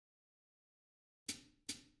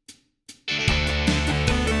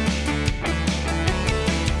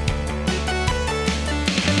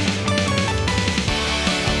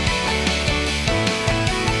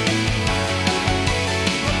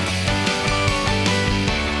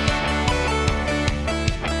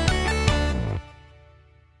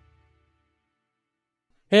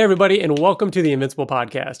Hey, everybody, and welcome to the Invincible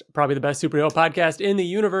podcast, probably the best superhero podcast in the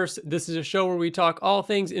universe. This is a show where we talk all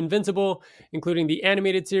things Invincible, including the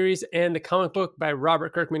animated series and the comic book by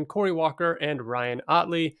Robert Kirkman, Corey Walker, and Ryan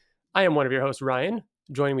Ottley. I am one of your hosts, Ryan.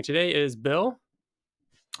 Joining me today is Bill.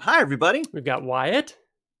 Hi, everybody. We've got Wyatt.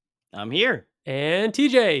 I'm here. And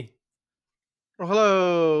TJ. Oh,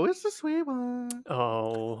 hello. It's the sweet one.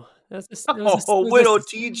 Oh, little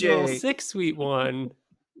TJ. Sick sweet one.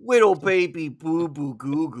 Little baby boo boo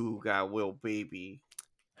goo goo got little baby.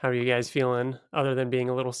 How are you guys feeling other than being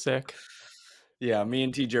a little sick? Yeah, me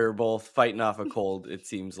and TJ are both fighting off a cold, it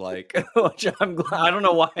seems like. Which I'm glad. I don't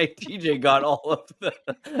know why TJ got all of the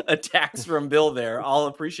attacks from Bill there. I'll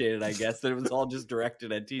appreciate it, I guess, that it was all just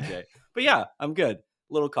directed at TJ. But yeah, I'm good.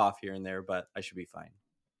 Little cough here and there, but I should be fine.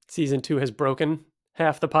 Season 2 has broken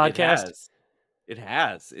half the podcast. It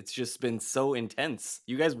has. It's just been so intense.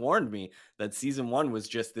 You guys warned me that season 1 was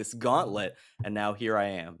just this gauntlet, and now here I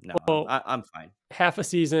am. No, well, I'm fine. Half a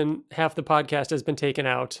season, half the podcast has been taken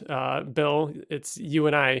out. Bill, it's you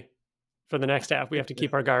and I for the next half. We have to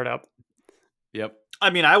keep our guard up. Yep. I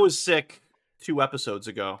mean, I was sick 2 episodes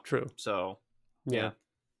ago. True. So, yeah.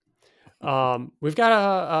 We've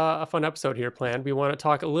got a fun episode here planned. We want to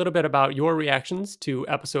talk a little bit about your reactions to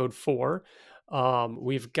episode 4.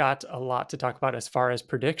 We've got a lot to talk about as far as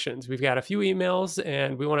predictions. We've got a few emails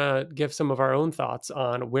and we want to give some of our own thoughts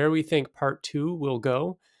on where we think part 2 will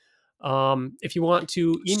go. If you want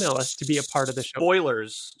to email us to be a part of the show.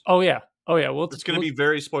 Spoilers. Oh yeah. It's going to be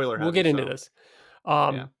very spoiler heavy. We'll get into this.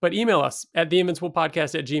 But email us at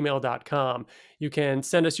theinvinciblepodcast@gmail.com. You can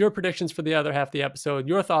send us your predictions for the other half of the episode,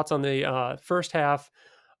 your thoughts on the first half,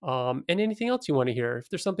 and anything else you want to hear. If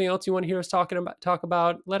there's something else you want to hear us talk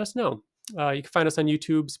about, let us know. You can find us on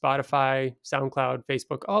YouTube, Spotify, Soundcloud,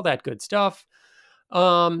 Facebook, all that good stuff.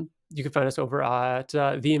 You can find us over at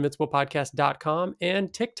theinvinciblepodcast.com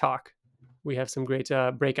and TikTok. We have some great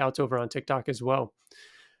breakouts over on TikTok as well.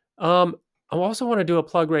 I also want to do a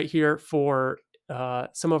plug right here for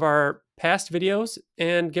some of our past videos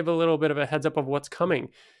and give a little bit of a heads up of what's coming.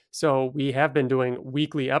 So we have been doing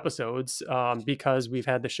weekly episodes because we've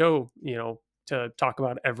had the show, to talk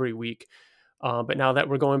about every week. But now that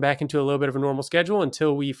we're going back into a little bit of a normal schedule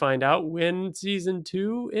until we find out when season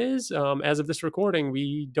 2 is, as of this recording,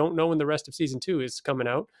 we don't know when the rest of season 2 is coming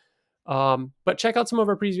out. But check out some of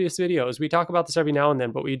our previous videos. We talk about this every now and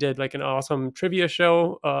then, but we did like an awesome trivia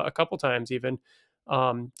show a couple times even.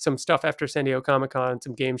 Some stuff after San Diego Comic-Con,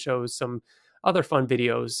 some game shows, some other fun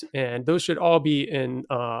videos, and those should all be in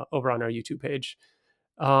over on our YouTube page.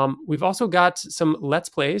 We've also got some Let's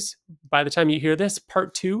Plays. By the time you hear this,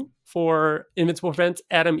 part 2 for Invincible Friends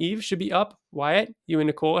Adam Eve should be up. Wyatt, you and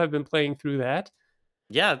Nicole have been playing through that.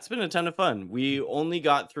 Yeah, it's been a ton of fun. We only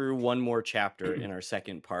got through one more chapter in our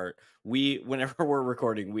second part. Whenever we're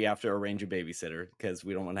recording, we have to arrange a babysitter because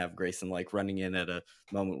we don't want to have Grayson like running in at a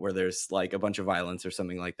moment where there's like a bunch of violence or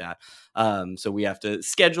something like that. So we have to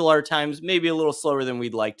schedule our times maybe a little slower than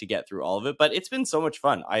we'd like to get through all of it. But it's been so much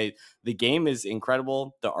fun. The game is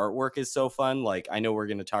incredible. The artwork is so fun. Like I know we're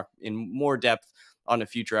going to talk in more depth on a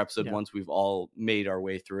future episode once we've all made our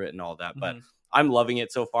way through it and all that. But I'm loving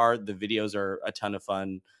it so far. The videos are a ton of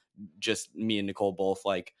fun. Just me and Nicole both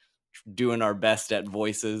like doing our best at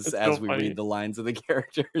voices as we read the lines of the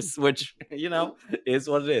characters, which, is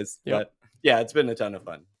what it is. Yep. But yeah, it's been a ton of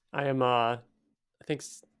fun. I am, I think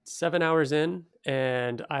 7 hours in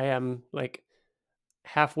and I am like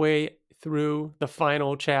halfway through the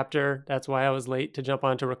final chapter. That's why I was late to jump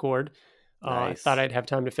on to record. Nice. I thought I'd have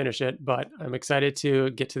time to finish it, but I'm excited to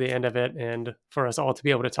get to the end of it and for us all to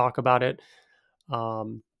be able to talk about it.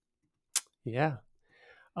 And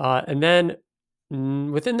then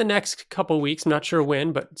within the next couple weeks, I'm not sure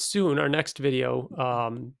when, but soon, our next video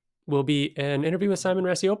will be an interview with Simon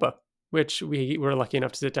Rasiopa, which we were lucky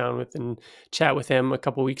enough to sit down with and chat with him a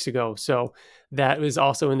couple weeks ago. So that is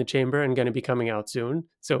also in the chamber and going to be coming out soon.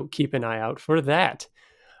 So keep an eye out for that.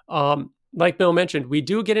 Like Bill mentioned, we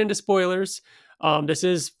do get into spoilers. This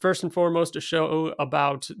is first and foremost a show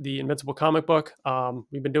about the Invincible comic book.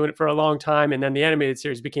 We've been doing it for a long time, and then the animated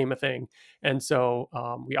series became a thing. And so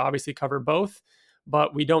we obviously cover both,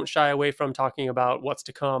 but we don't shy away from talking about what's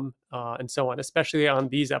to come and so on, especially on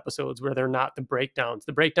these episodes where they're not the breakdowns.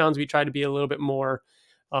 The breakdowns, we try to be a little bit more,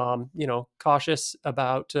 cautious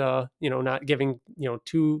about, not giving,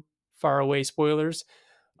 too far away spoilers.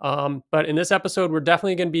 But in this episode, we're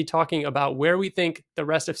definitely going to be talking about where we think the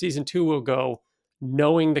rest of season 2 will go,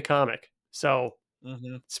 knowing the comic. So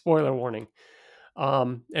spoiler warning.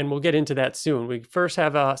 And we'll get into that soon. We first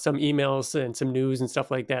have some emails and some news and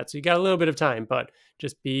stuff like that. So you got a little bit of time, but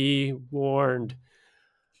just be warned.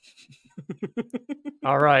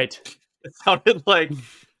 All right. It sounded like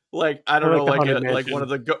I don't know, the like Haunted like Mansion. one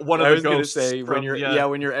of I the was gonna ghosts say when from, you're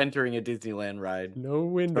when you're entering a Disneyland ride. No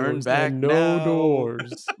windows back and no now.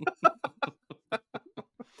 doors.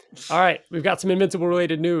 All right, we've got some Invincible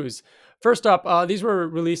related news. First up, these were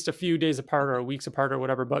released a few days apart or weeks apart or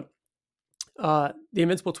whatever, but the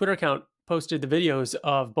Invincible Twitter account posted the videos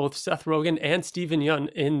of both Seth Rogen and Steven Yeun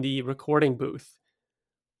in the recording booth.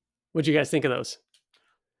 What'd you guys think of those?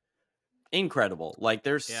 Incredible. Like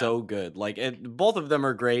they're so good. Like both of them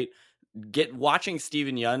are great. Watching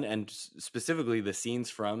Steven Yeun and specifically the scenes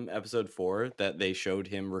from episode 4 that they showed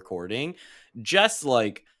him recording, just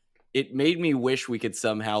like it made me wish we could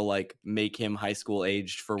somehow like make him high school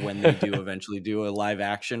aged for when they do eventually do a live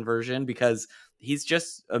action version, because he's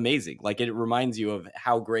just amazing. Like it reminds you of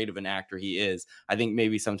how great of an actor he is. I think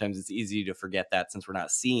maybe sometimes it's easy to forget that since we're not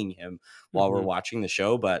seeing him while we're watching the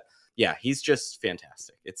show, but yeah, he's just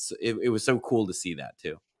fantastic. It was so cool to see that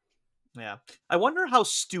too. Yeah. I wonder how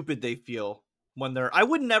stupid they feel when I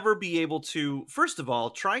would never be able to, first of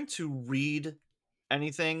all, trying to read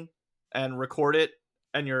anything and record it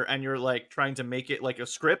and you're like trying to make it like a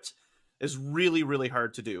script is really, really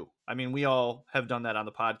hard to do. I mean, we all have done that on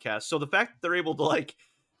the podcast. So the fact that they're able to like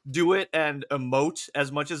do it and emote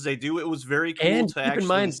as much as they do, it was very cool And to keep actually in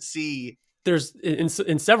mind, see. There's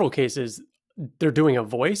in several cases, they're doing a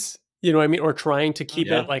voice, you know what I mean? Or trying to keep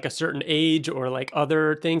it like a certain age or like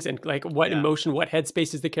other things and like what emotion, what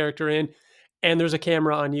headspace is the character in. And there's a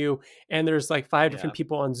camera on you and there's like 5 different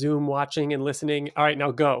people on Zoom watching and listening. All right,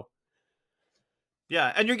 now go.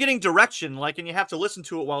 Yeah, and you're getting direction, like, and you have to listen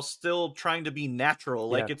to it while still trying to be natural.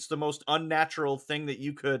 Like, it's the most unnatural thing that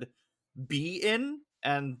you could be in,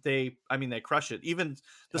 and they crush it. Even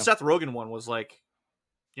the Seth Rogen one was like,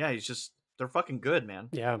 they're fucking good, man.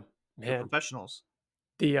 Yeah, man. They're professionals.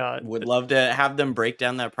 Would love to have them break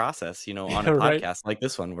down that process, you know, on a podcast like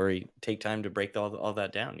this one, where we take time to break all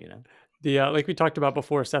that down, you know. Like we talked about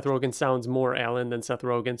before, Seth Rogen sounds more Alan than Seth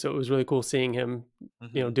Rogen, so it was really cool seeing him,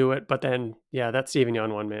 you know, do it. But then, that Steven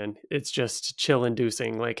Yeun one, man, it's just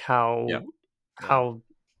chill-inducing. Like how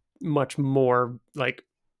much more like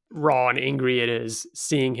raw and angry it is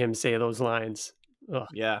seeing him say those lines. Ugh.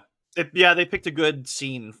 Yeah, they picked a good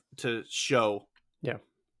scene to show. Yeah,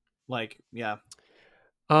 like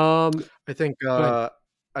I think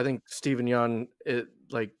Steven Yeun,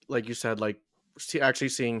 like you said, like actually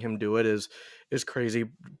seeing him do it is crazy.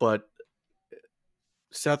 But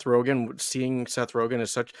Seth Rogen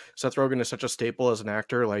is such a staple as an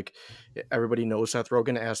actor. Like everybody knows Seth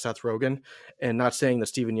Rogen as Seth Rogen, and not saying that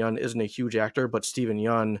Steven Yeun isn't a huge actor, but Steven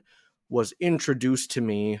Yeun was introduced to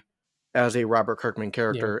me as a Robert Kirkman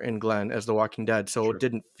character in Glenn as The Walking Dead, so it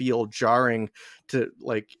didn't feel jarring to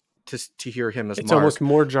hear him as it's Mark. Almost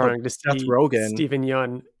more jarring to see Seth Rogen, Steven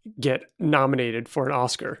Yeun get nominated for an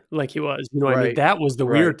Oscar like he was. You know what I mean? That was the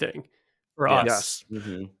weird thing for us.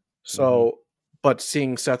 Yes. So, but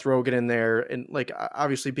seeing Seth Rogen in there and like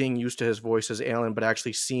obviously being used to his voice as Alan, but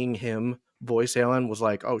actually seeing him voice Alan was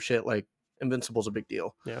like, oh shit, like Invincible's a big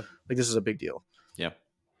deal. Yeah. Like this is a big deal. Yeah.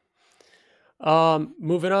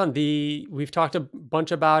 Moving on, we've talked a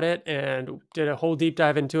bunch about it and did a whole deep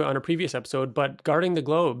dive into it on a previous episode, but Guarding the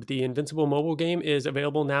Globe, the Invincible mobile game, is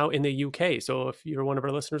available now in the UK. So if you're one of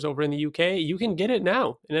our listeners over in the UK, you can get it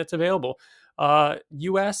now and it's available.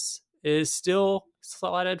 US is still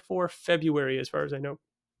slotted for February as far as I know.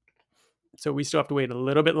 So we still have to wait a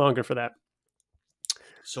little bit longer for that.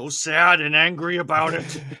 So sad and angry about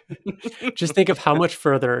it. Just think of how much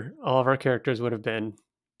further all of our characters would have been.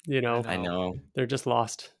 You know, I know they're just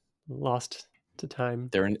lost to time.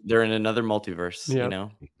 They're in another multiverse. You know,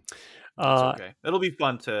 it's okay. It'll be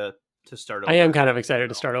fun to start over. I am kind of excited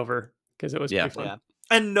to start over because it was pretty fun. Yeah.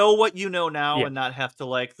 And know what you know now and not have to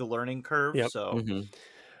like the learning curve. Yep. So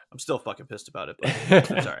I'm still fucking pissed about it, but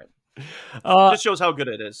it's all right. Just shows how good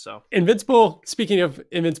it is. So Invincible. Speaking of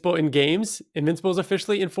Invincible in games, Invincible is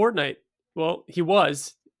officially in Fortnite. Well, he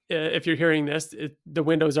was. If you're hearing this, the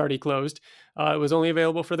window's already closed. It was only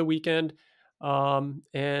available for the weekend,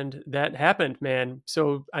 and that happened, man.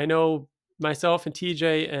 So I know myself and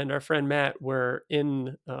TJ and our friend Matt were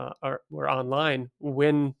were online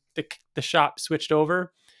when the shop switched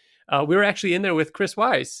over. We were actually in there with Chris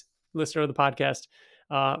Wise, listener of the podcast,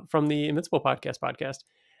 from the Invincible podcast,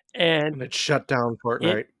 and it shut down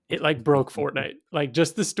Fortnite. It like broke Fortnite, like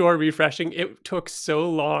just the store refreshing. It took so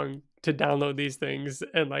long to download these things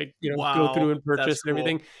and like, you know, go through and purchase and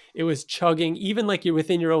everything. It was chugging, even like you're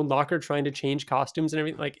within your own locker trying to change costumes and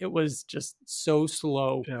everything. Like it was just so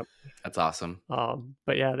slow. Yeah, that's awesome.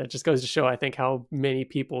 But yeah, that just goes to show, I think, how many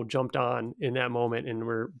people jumped on in that moment and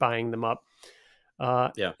were buying them up.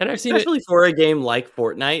 And I've seen especially for a game like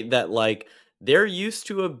Fortnite that like they're used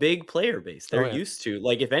to a big player base. They're used to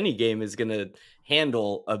like if any game is gonna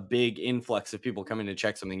handle a big influx of people coming to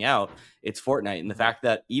check something out, it's Fortnite. And the fact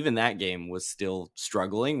that even that game was still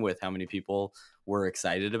struggling with how many people were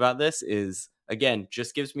excited about this is again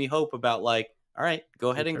just gives me hope about like, all right,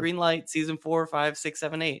 go ahead and greenlight season 4, 5, 6,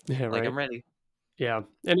 7, 8. Yeah, like I'm ready. Yeah,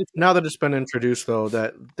 and now that it's been introduced though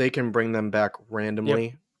that they can bring them back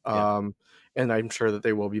randomly. And I'm sure that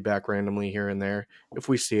they will be back randomly here and there. If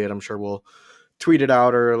we see it, I'm sure we'll tweet it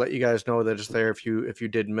out or let you guys know that it's there if you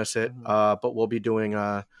did miss it. But we'll be doing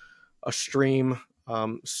a stream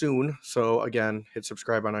soon. So again, hit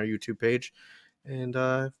subscribe on our YouTube page, and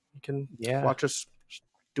you can watch us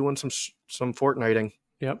doing some Fortniting.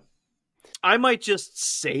 Yep. I might just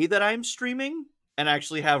say that I'm streaming and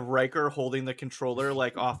actually have Riker holding the controller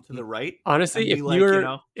like off to the right. Honestly, if like,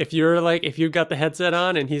 if you've got the headset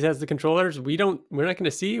on and he has the controllers, we're not going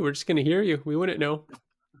to see. We're just going to hear you. We wouldn't know.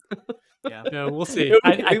 Yeah, we'll see.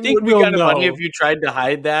 I think it would be kind of funny if you tried to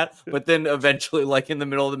hide that, but then eventually, like in the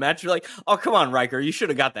middle of the match, you're like, "Oh, come on, Riker, you should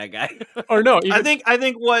have got that guy." Or no, I think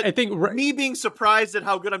me being surprised at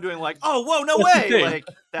how good I'm doing, like, oh, whoa, no way, like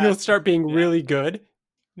you'll start being really good.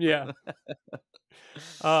 Yeah.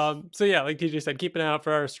 So yeah, like TJ said, keep an eye out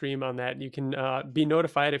for our stream on that. You can be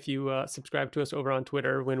notified if you subscribe to us over on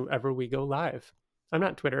Twitter whenever we go live. I'm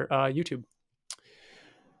not Twitter, YouTube.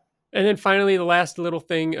 And then finally, the last little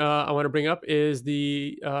thing I want to bring up is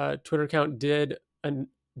the Twitter account did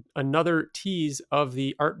another tease of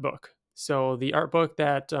the art book. So the art book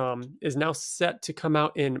that is now set to come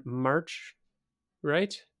out in March,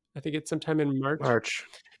 right? I think it's sometime in March.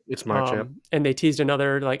 It's March, yeah. And they teased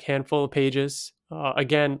another like handful of pages.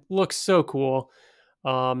 Again, looks so cool.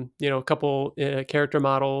 A couple character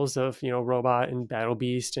models of, Robot and Battle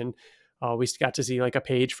Beast. And we got to see like a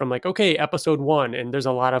page from like, okay, episode 1. And there's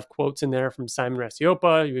a lot of quotes in there from Simon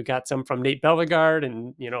Rasiopa. We've got some from Nate Bellegarde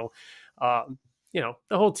and, the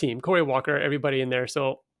whole team, Corey Walker, everybody in there.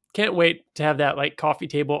 So can't wait to have that like coffee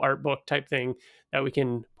table art book type thing that we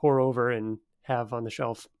can pour over and have on the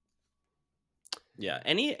shelf. Yeah.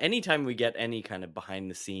 Anytime we get any kind of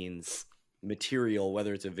behind the scenes material,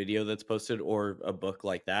 whether it's a video that's posted or a book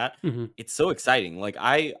like that, it's so exciting. Like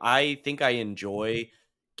I think I enjoy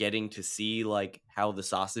getting to see like how the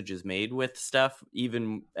sausage is made with stuff,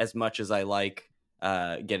 even as much as I like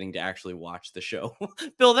getting to actually watch the show.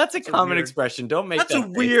 Bill, that's a common expression. Don't make that's a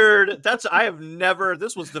weird. I have never.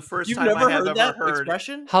 This was the first time I have ever heard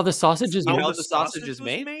expression. How the sausage is made. How the sausage is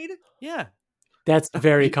made. Yeah, that's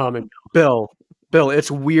very common. Bill,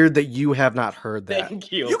 it's weird that you have not heard that.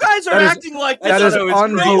 Thank you. You guys are acting like this. That is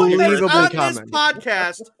unbelievably on common. This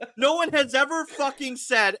podcast, no one has ever fucking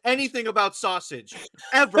said anything about sausage.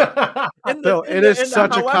 Ever. Bill, it is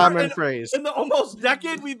such a common phrase. In the almost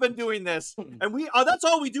decade we've been doing this, and we that's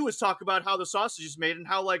all we do is talk about how the sausage is made and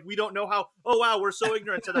how like we don't know how, oh wow, we're so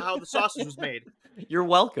ignorant to how the sausage was made. You're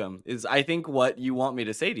welcome, is I think what you want me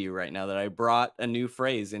to say to you right now, that I brought a new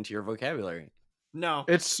phrase into your vocabulary. No,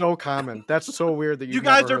 it's so common. That's so weird that you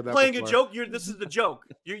guys are playing a joke. This is the joke.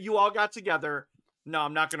 You all got together. No,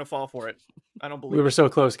 I'm not going to fall for it. I don't believe. We were so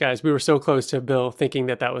close, guys. We were so close to Bill thinking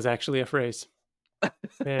that was actually a phrase.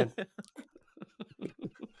 Man,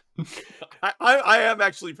 I am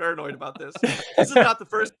actually paranoid about this. This is not the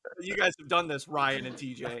first time you guys have done this, Ryan and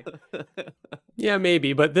TJ. Yeah,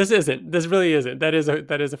 maybe, but this isn't. This really isn't. That is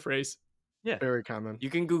a phrase. Yeah, very common. You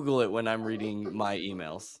can Google it when I'm reading my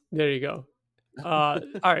emails. There you go. All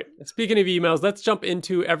right. Speaking of emails, let's jump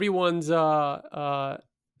into everyone's thoughts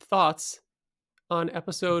on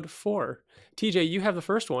episode 4. TJ, you have the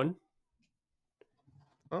first one.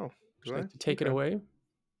 Oh, would you like to take it away?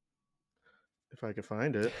 If I could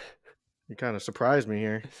find it. You kind of surprised me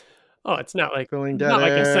here. Oh, it's not like not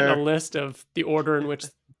like I sent a list of the order in which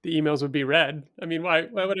the emails would be read. I mean, why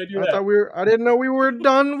would I do that? I didn't know we were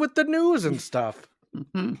done with the news and stuff.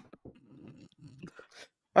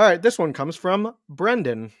 All right, this one comes from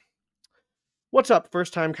Brendan. What's up?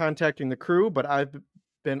 First time contacting the crew, but I've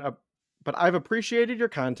appreciated your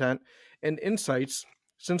content and insights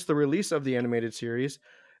since the release of the animated series,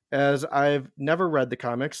 as I've never read the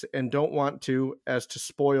comics and don't want to, as to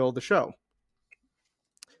spoil the show.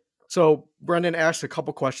 So Brendan asked a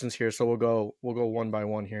couple questions here, so we'll go one by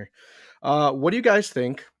one here. What do you guys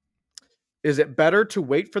think? Is it better to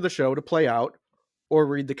wait for the show to play out or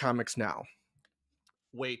read the comics now?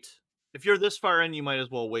 Wait. If you're this far in, you might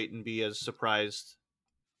as well wait and be as surprised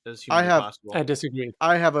as humanly possible. I disagree.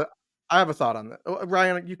 I have a thought on that.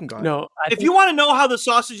 Ryan, you can go ahead. No, if you want to know how the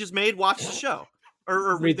sausage is made, watch the show.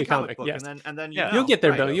 or Read the comic, book, yes. and then you Yeah. know. You'll get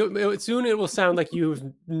there, Right. Bill. Soon it will sound like you've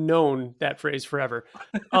known that phrase forever.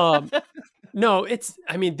 No,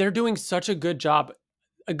 I mean, they're doing such a good job.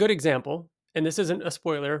 A good example, and this isn't a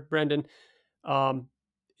spoiler, Brendan,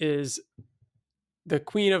 is the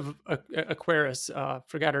Queen of Aquarius.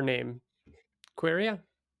 Forgot her name. Aquaria?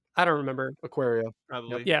 I don't remember. Aquaria.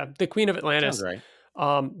 Probably. Yeah, the Queen of Atlantis. Sounds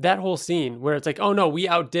right. That whole scene where it's like, oh no, we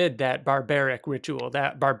outdid that barbaric ritual,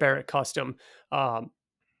 that barbaric custom.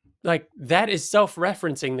 Like that is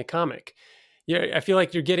self-referencing the comic. Yeah, I feel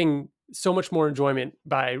like you're getting so much more enjoyment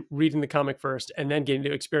by reading the comic first and then getting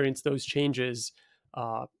to experience those changes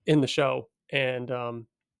in the show. And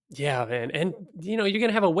yeah, man, and you know, you're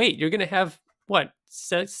gonna have a wait. You're gonna have what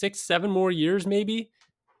 6, 7 more years, maybe,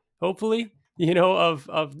 hopefully, you know,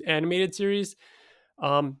 of animated series.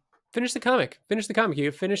 Finish the comic.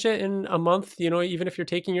 You finish it in a month, you know, even if you're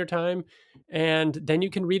taking your time, and then you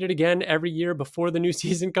can read it again every year before the new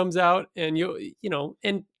season comes out. And you know,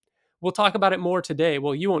 and we'll talk about it more today.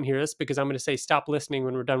 Well, you won't hear this because I'm going to say stop listening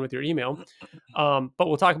when we're done with your email. But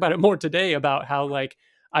we'll talk about it more today about how, like,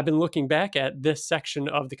 I've been looking back at this section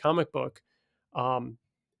of the comic book.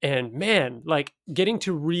 And man, like getting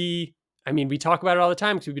to I mean, we talk about it all the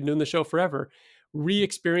time because we've been doing the show forever.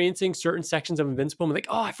 Re-experiencing certain sections of Invincible. I'm like,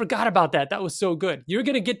 oh, I forgot about that. That was so good. You're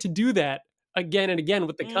going to get to do that again and again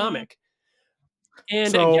with the comic.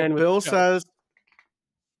 And so again with Bill says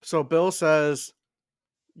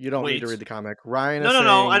you don't need to read the comic. Ryan is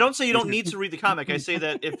No. I don't say you don't need to read the comic. I say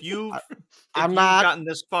that if you've gotten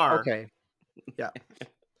this far. Okay. Yeah.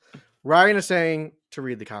 Ryan is saying to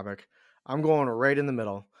read the comic. I'm going right in the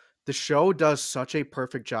middle. The show does such a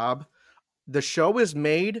perfect job. The show is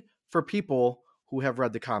made for people who have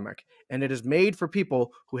read the comic, and it is made for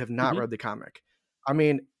people who have not read the comic. I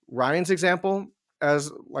mean, Ryan's example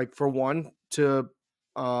as like for one to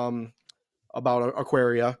about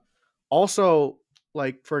Aquaria. Also,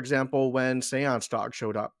 like for example, when Seance Dog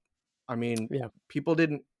showed up. I mean, people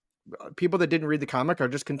that didn't read the comic are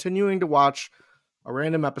just continuing to watch a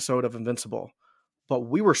random episode of Invincible. But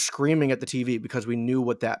we were screaming at the TV because we knew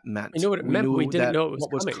what that meant. We knew what it meant, but we didn't know it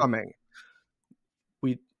was coming.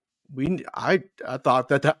 I thought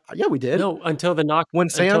that we did. No, until the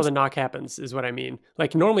knock happens is what I mean.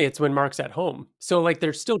 Like normally it's when Mark's at home. So like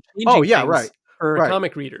they're still changing things for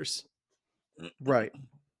comic readers. Right.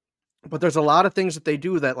 But there's a lot of things that they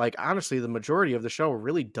do that, like, honestly, the majority of the show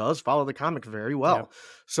really does follow the comic very well. Yeah.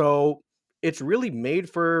 So it's really made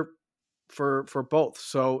for both.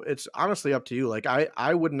 So it's honestly up to you. Like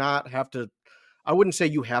I wouldn't say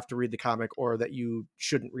you have to read the comic or that you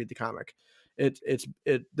shouldn't read the comic.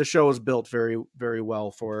 The show is built very, very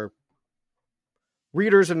well for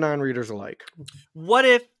readers and non-readers alike. What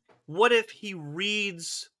if he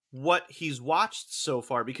reads what he's watched so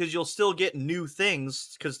far? Because you'll still get new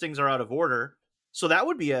things because things are out of order. So that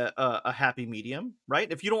would be a happy medium,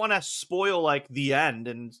 right? If you don't want to spoil like the end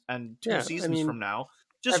and 2 seasons from now,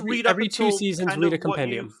 just read up every 2 seasons, read a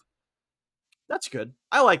compendium. That's good.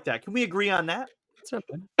 I like that. Can we agree on that? That's not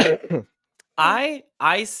bad.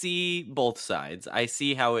 I see both sides. I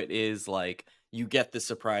see how it is like you get the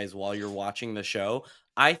surprise while you're watching the show.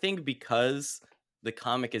 I think because the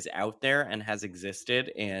comic is out there and has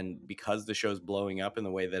existed, and because the show's blowing up in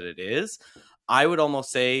the way that it is, I would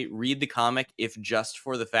almost say read the comic if just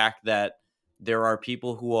for the fact that there are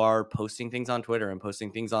people who are posting things on Twitter and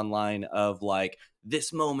posting things online of like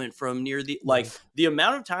this moment from near the, like the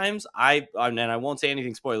amount of times and I won't say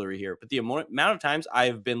anything spoilery here, but the amount of times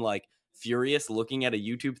I've been like furious looking at a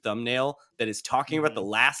YouTube thumbnail that is talking about the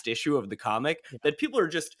last issue of the comic, that people are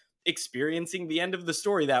just experiencing the end of the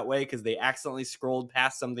story that way because they accidentally scrolled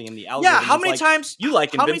past something in the algorithm. Yeah, how many times you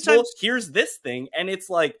like Invincible? Here's this thing, and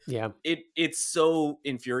it's like, it's so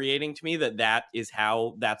infuriating to me that is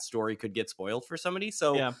how that story could get spoiled for somebody.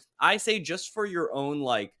 So I say just for your own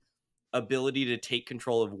like ability to take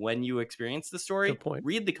control of when you experience the story,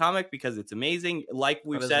 read the comic because it's amazing. Like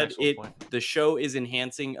we've said, the show is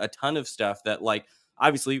enhancing a ton of stuff that, like,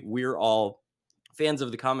 obviously we're all fans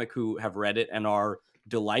of the comic who have read it and are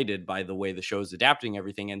delighted by the way the show's adapting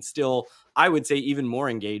everything, and still I would say even more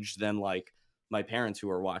engaged than like my parents who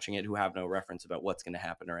are watching it who have no reference about what's going to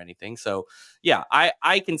happen or anything. So yeah,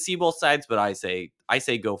 I can see both sides, but I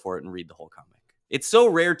say go for it and read the whole comic. It's so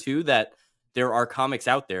rare too that there are comics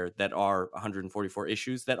out there that are 144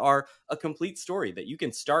 issues that are a complete story that you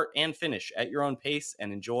can start and finish at your own pace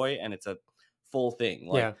and enjoy, and it's a full thing.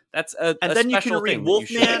 Like that's and then you can read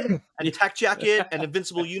Wolfman and Tech Jacket and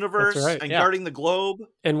Invincible Universe and Guarding the Globe.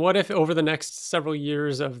 And what if over the next several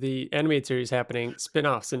years of the animated series happening,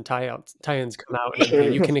 spin-offs and tie-ins come out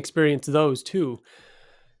and you can experience those too.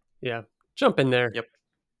 Yeah. Jump in there.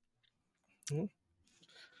 Yep.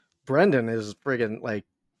 Brendan is friggin' like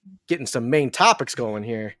getting some main topics going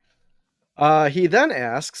here. He then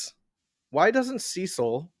asks, why doesn't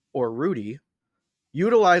Cecil or Rudy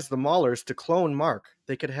utilize the Maulers to clone Mark?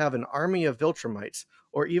 They could have an army of Viltrumites,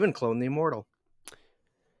 or even clone the Immortal.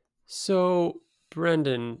 So,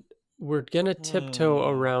 Brendan, we're gonna tiptoe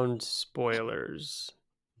around spoilers,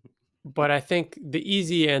 but I think the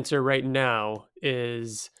easy answer right now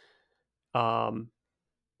is, I'm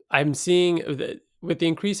seeing with the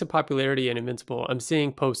increase of popularity in Invincible, I'm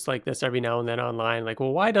seeing posts like this every now and then online, like,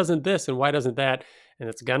 well, why doesn't this and why doesn't that? And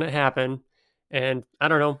it's gonna happen. And I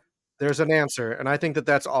don't know. There's an answer, and I think that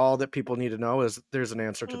that's all that people need to know is there's an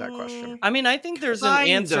answer to that question. I mean, I think there's an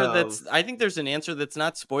answer that's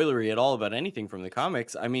not spoilery at all about anything from the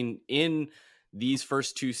comics. I mean, in these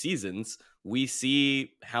first 2 seasons, we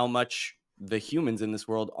see how much the humans in this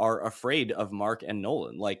world are afraid of Mark and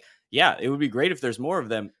Nolan. Like, yeah, it would be great if there's more of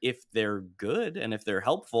them, if they're good and if they're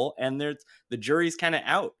helpful. And the jury's kind of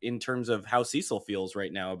out in terms of how Cecil feels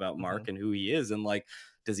right now about Mark and who he is. And like,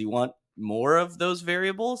 does he want more of those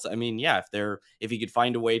variables? I mean, yeah, if he could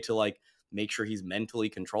find a way to like make sure he's mentally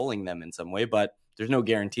controlling them in some way, but there's no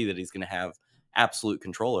guarantee that he's going to have absolute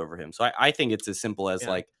control over him. So I think it's as simple as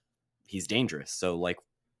like, he's dangerous. So like,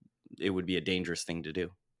 it would be a dangerous thing to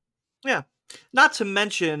do. Yeah. Not to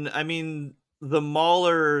mention, I mean, the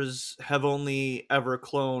Maulers have only ever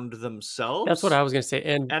cloned themselves. That's what I was going to say.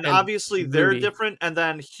 And obviously they're different, and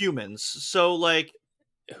then humans. So like,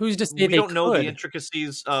 who's to say we don't know the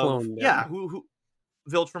intricacies of who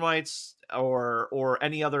Viltrumites or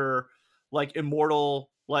any other like Immortal.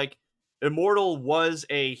 Like, Immortal was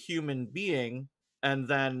a human being and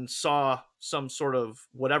then saw some sort of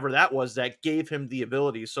whatever that was that gave him the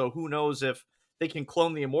ability. So who knows if they can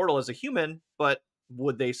clone the Immortal as a human, but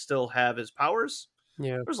would they still have his powers?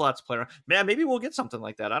 Yeah, there's lots to play around. Man, maybe we'll get something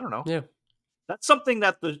like that. I don't know. Yeah, that's something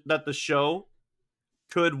that the show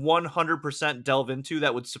could 100% delve into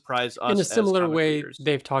that would surprise us. In a similar way, readers.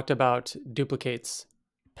 They've talked about duplicates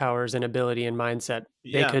powers and ability and mindset.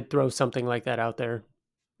 They could throw something like that out there.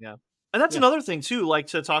 Yeah. And that's another thing too, like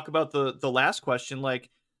to talk about the last question, like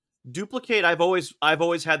duplicate. I've always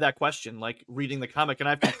had that question, like reading the comic, and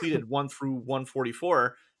I've completed 1 through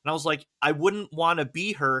 144. And I was like, I wouldn't want to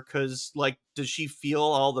be her because, like, does she feel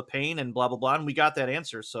all the pain and blah, blah, blah? And we got that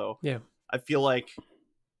answer. So yeah, I feel like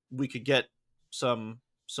we could get some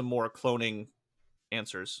more cloning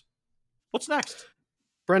answers. What's next?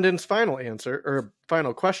 Brendan's final answer, or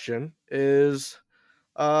final question, is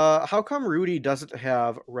how come Rudy doesn't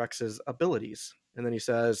have Rex's abilities? And then he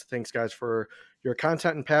says, thanks, guys, for your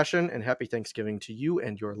content and passion, and happy Thanksgiving to you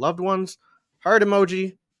and your loved ones. Heart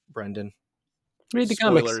emoji, Brendan. Read the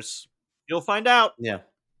Spoilers. comics. You'll find out. Yeah.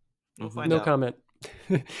 You'll find no out. comment.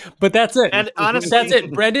 But that's it. And honestly, that's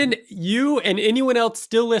it. Brendan, you and anyone else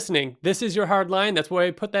still listening, this is your hard line. That's why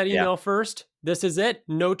I put that email first. This is it.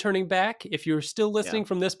 No turning back. If you're still listening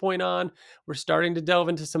from this point on, we're starting to delve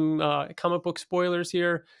into some comic book spoilers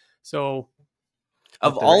here. So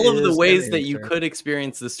of all of the ways that you could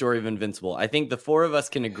experience the story of Invincible, I think the 4 of us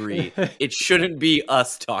can agree it shouldn't be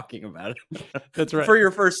us talking about it. That's right. For your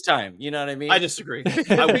first time. You know what I mean? I disagree. I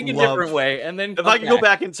think a different way. And then if I can go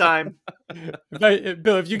back in time.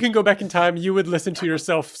 Bill, if you can go back in time, you would listen to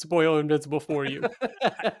yourself spoil Invincible for you.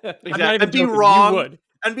 Exactly. And be wrong. You would.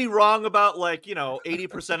 And be wrong about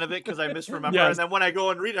 80% of it because I misremember. And then when I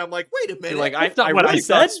go and read it, I'm like, wait a minute. Like, I really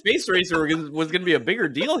thought Space Racer was going to be a bigger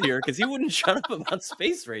deal here because he wouldn't shut up about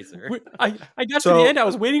Space Racer. I got to the end. I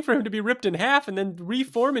was waiting for him to be ripped in half and then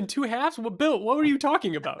reform in 2 halves. Well, Bill, what were you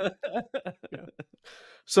talking about?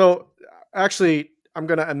 So actually, I'm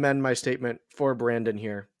going to amend my statement for Brandon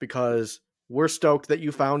here because we're stoked that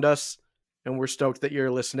you found us and we're stoked that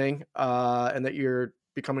you're listening and that you're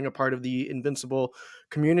becoming a part of the Invincible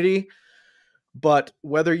community. But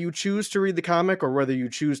whether you choose to read the comic or whether you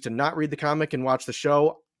choose to not read the comic and watch the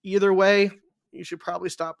show, either way, you should probably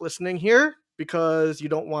stop listening here because you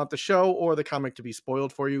don't want the show or the comic to be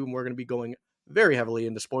spoiled for you. And we're going to be going very heavily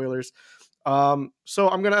into spoilers. So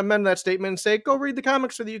I'm going to amend that statement and say, go read the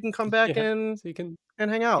comic so that you can come back and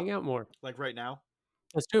hang out. Hang out more. Like right now.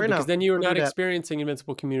 That's true, because then you are not experiencing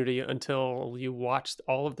Invincible community until you watched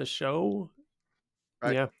all of the show.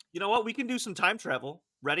 Right. Yeah. You know what? We can do some time travel.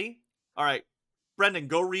 Ready? All right. Brendan,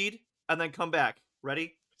 go read and then come back.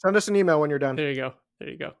 Ready? Send us an email when you're done. There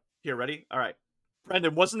you go. Here, ready? All right.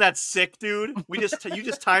 Brendan, wasn't that sick, dude? You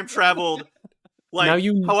just time traveled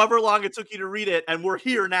however long it took you to read it, and we're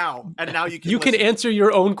here now. And now you can answer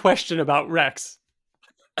your own question about Rex.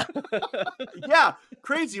 Yeah,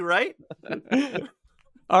 crazy, right?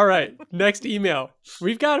 All right. Next email.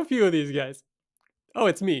 We've got a few of these guys. Oh,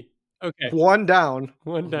 it's me. Okay. One down.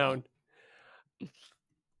 One down.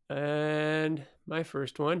 And my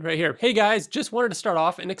first one right here. Hey guys, just wanted to start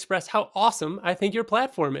off and express how awesome I think your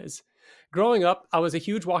platform is. Growing up, I was a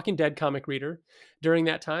huge Walking Dead comic reader. During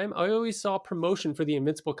that time, I always saw promotion for the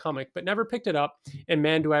Invincible comic, but never picked it up, and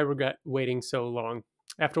man, do I regret waiting so long.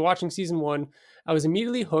 After watching season 1, I was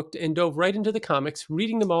immediately hooked and dove right into the comics,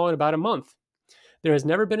 reading them all in about a month. There has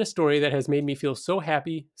never been a story that has made me feel so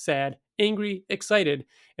happy, sad, angry, excited,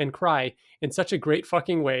 and cry in such a great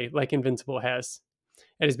fucking way like Invincible has.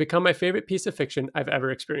 It has become my favorite piece of fiction I've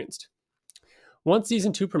ever experienced. Once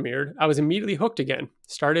season 2 premiered, I was immediately hooked again,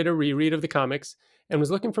 started a reread of the comics, and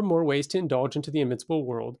was looking for more ways to indulge into the Invincible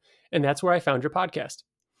world, and that's where I found your podcast.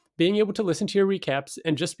 Being able to listen to your recaps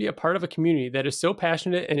and just be a part of a community that is so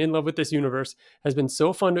passionate and in love with this universe has been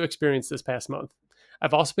so fun to experience this past month.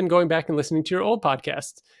 I've also been going back and listening to your old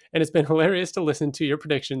podcasts, and it's been hilarious to listen to your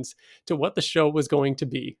predictions to what the show was going to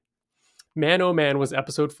be. Man, oh man, was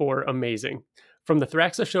episode 4 amazing. From the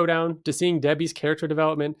Thraxa showdown to seeing Debbie's character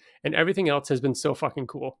development and everything else has been so fucking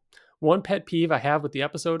cool. One pet peeve I have with the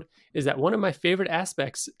episode is that one of my favorite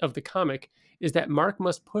aspects of the comic is that Mark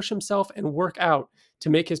must push himself and work out to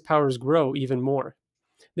make his powers grow even more.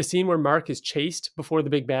 The scene where Mark is chased before the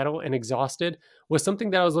big battle and exhausted was something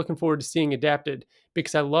that I was looking forward to seeing adapted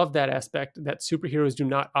because I love that aspect that superheroes do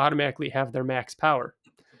not automatically have their max power.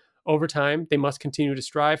 Over time, they must continue to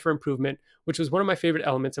strive for improvement, which was one of my favorite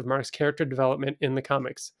elements of Mark's character development in the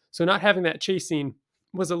comics. So not having that chase scene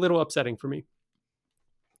was a little upsetting for me.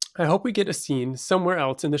 I hope we get a scene somewhere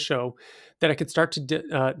else in the show that can start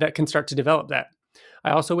to develop that.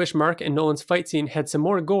 I also wish Mark and Nolan's fight scene had some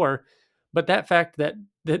more gore, but the fact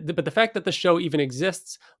that the show even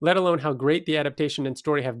exists, let alone how great the adaptation and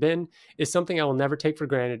story have been, is something I will never take for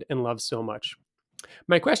granted and love so much.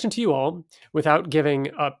 My question to you all, without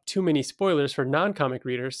giving up too many spoilers for non-comic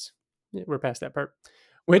readers, we're past that part,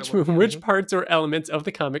 which parts or elements of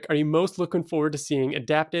the comic are you most looking forward to seeing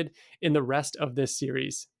adapted in the rest of this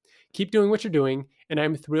series? Keep doing what you're doing, and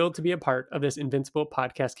I'm thrilled to be a part of this Invincible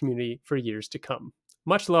podcast community for years to come.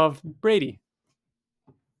 Much love, Brady.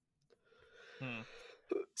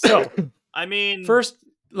 So, I mean, first,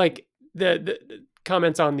 like the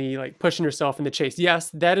comments on the like pushing yourself in the chase. Yes,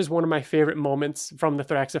 that is one of my favorite moments from the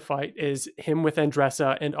Thraxa fight is him with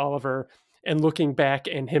Andressa and Oliver and looking back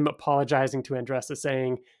and him apologizing to Andressa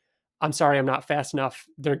saying, I'm sorry, I'm not fast enough.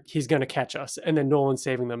 He's going to catch us. And then Nolan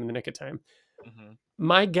saving them in the nick of time. Mm-hmm.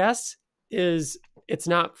 My guess is it's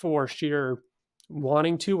not for sheer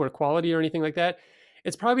wanting to or quality or anything like that.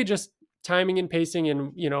 It's probably just timing and pacing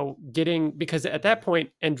and, getting, because at that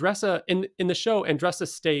point, Andressa in the show, Andressa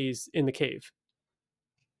stays in the cave.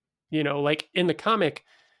 Like in the comic,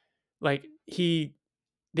 like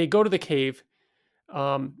they go to the cave.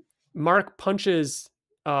 Mark punches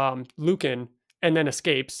Lucan and then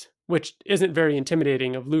escapes, which isn't very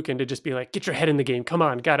intimidating of Lucan to just be like, get your head in the game. Come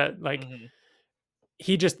on. Gotta like,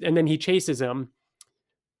 and then he chases him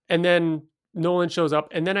and then Nolan shows up.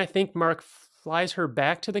 And then I think Mark flies her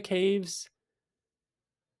back to the caves.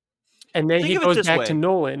 And then he goes back to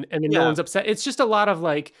Nolan and then Nolan's upset. It's just a lot of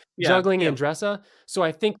like juggling Andressa. So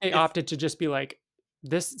I think they opted to just be like,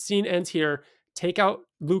 this scene ends here. Take out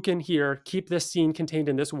Lucan here. Keep this scene contained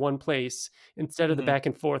in this one place instead of the back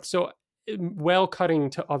and forth. So well cutting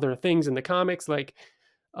to other things in the comics. Like,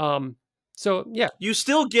 so yeah. You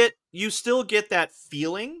still get that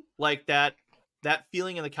feeling like that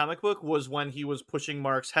feeling in the comic book was when he was pushing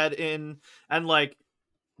Mark's head in and like,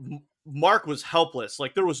 Mark was helpless.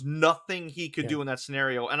 Like there was nothing he could do in that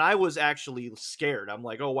scenario. And I was actually scared. I'm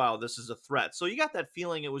like, oh wow, this is a threat. So you got that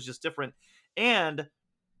feeling it was just different. And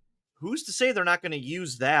who's to say they're not going to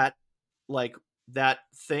use that, like that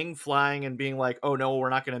thing flying and being like, oh no, we're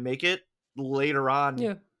not going to make it later on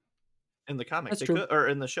in the comics. They could, or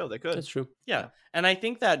in the show, they could. That's true. Yeah. And I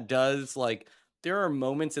think that does like, there are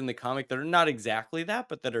moments in the comic that are not exactly that,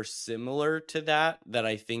 but that are similar to that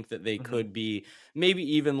I think that they could be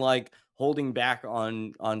maybe even like holding back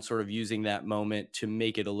on sort of using that moment to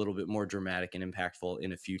make it a little bit more dramatic and impactful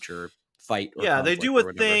in a future fight. Or they do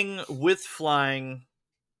a thing with flying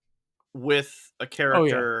with a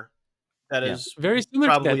character that is very similar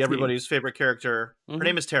probably to everybody's favorite character. Her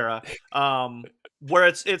name is Tara. Where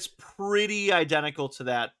it's pretty identical to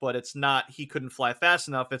that, but it's not he couldn't fly fast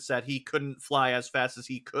enough. It's that he couldn't fly as fast as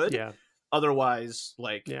he could. Yeah. Otherwise,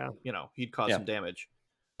 like, he'd cause some damage.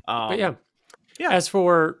 But as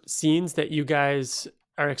for scenes that you guys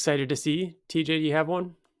are excited to see, TJ, do you have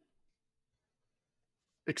one?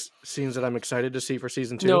 Scenes that I'm excited to see for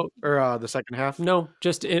season 2 or the second half? No,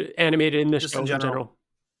 just animated in this show in general.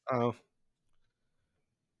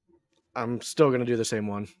 I'm still going to do the same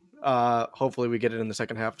one. Hopefully we get it in the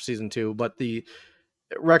second half of season 2, but the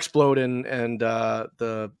Rexplode and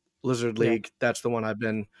the Lizard League, that's the one I've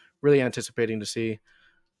been really anticipating to see.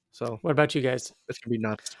 So what about you guys? It's going to be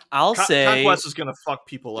nuts. I'll say Conquest is going to fuck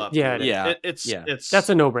people up. Yeah, dude. it's that's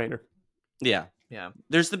a no-brainer. Yeah. Yeah.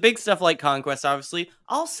 There's the big stuff like Conquest, obviously.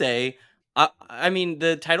 I'll say, I mean,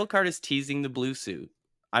 the title card is teasing the blue suit.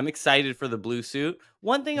 I'm excited for the blue suit.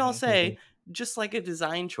 One thing I'll say, just like a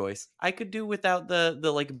design choice, I could do without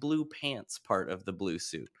the like blue pants part of the blue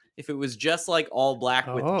suit. If it was just like all black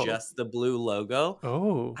with just the blue logo.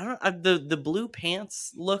 I don't the blue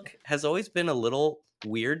pants look has always been a little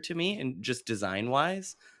weird to me, and just design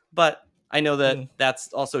wise, but I know that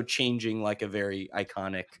that's also changing like a very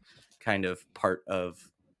iconic kind of part of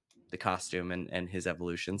the costume and his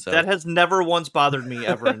evolution. So that has never once bothered me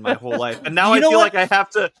ever in my whole life, and now I feel like I have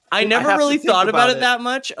to. I never really thought about it that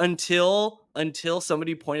much until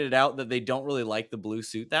somebody pointed out that they don't really like the blue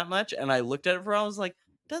suit that much, and I looked at it for a while, I was like,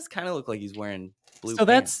 it does kind of look like he's wearing blue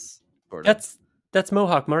pants. That's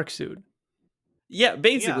Mohawk Mark's suit. Yeah,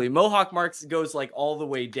 basically, Mohawk Marks goes like all the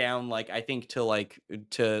way down, like I think to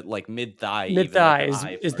mid thigh. Mid thigh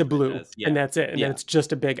is the blue, and that's it. And then it's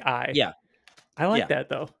just a big eye. Yeah, I like that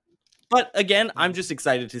though. But again, I'm just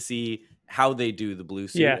excited to see how they do the blue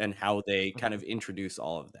suit and how they kind of introduce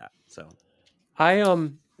all of that. So,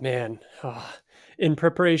 in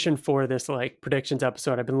preparation for this like predictions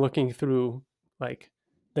episode, I've been looking through like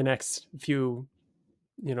the next few,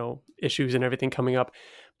 issues and everything coming up.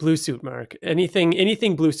 Blue suit, Mark.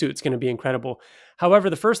 Anything blue suit's going to be incredible. However,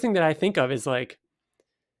 the first thing that I think of is like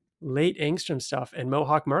late Angstrom stuff and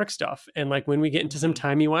Mohawk Mark stuff, and like when we get into some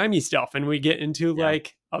timey-wimey stuff and we get into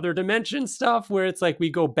like other dimension stuff where it's like we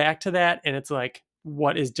go back to that and it's like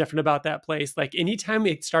what is different about that place. Like anytime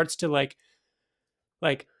it starts to like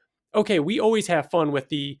okay, we always have fun with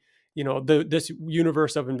the this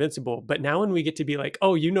universe of Invincible, but now when we get to be like,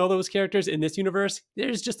 oh, those characters in this universe,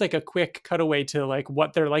 there's just like a quick cutaway to like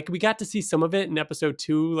what they're like. We got to see some of it in episode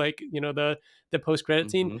 2, like the post-credit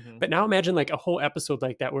scene, but now imagine like a whole episode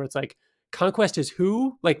like that where it's like Conquest is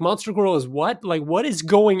who, like Monster Girl is what, like what is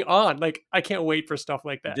going on? Like I can't wait for stuff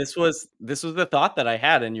like that. This was the thought that I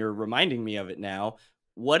had, and you're reminding me of it now.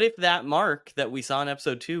 What if that Mark that we saw in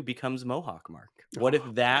episode 2 becomes Mohawk Mark? What if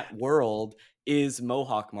that world is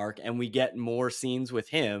Mohawk Mark, and we get more scenes with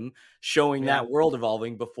him showing that world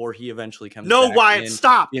evolving before he eventually comes back? Wyatt,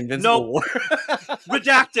 stop! The Invincible War.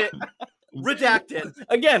 Redact it. Redact it.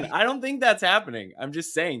 Again, I don't think that's happening. I'm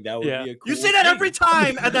just saying that would be a cool You say that every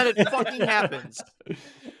time, and then it fucking happens. I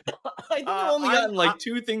think I've only gotten like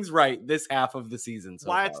 2 things right this half of the season. So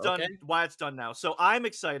Wyatt's far, done. Wyatt's done now. So I'm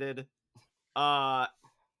excited.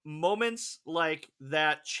 Moments like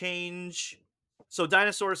that change. So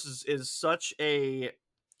Dinosaurus is such a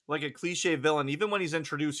cliche villain. Even when he's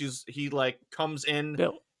introduced, he like comes in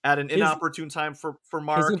at an inopportune time for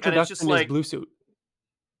Mark, and it's just like blue suit.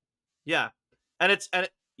 Yeah, and it's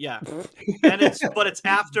after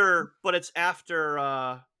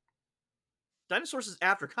Dinosaurus is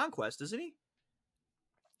after Conquest, isn't he?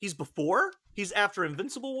 He's after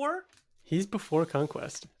Invincible War. He's before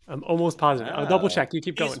Conquest. I'm almost positive. I'll double check. You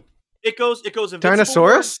keep going. It goes Invincible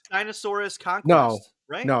Dinosaurus? War, Dinosaurus, Conquest. No,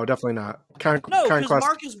 right? No, definitely not. No,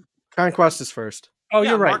 Conquest. Conquest is first. Oh,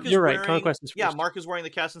 you're right. You're right. Conquest is first. Yeah, Mark is wearing the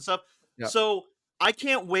cast and stuff. Yep. So I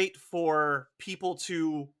can't wait for people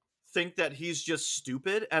to think that he's just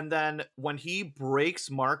stupid, and then when he breaks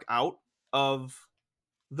Mark out of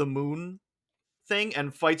the moon thing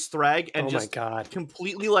and fights Thrag and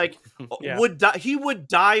completely like would die. He would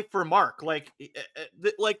die for Mark.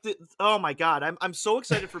 Oh my god, I'm so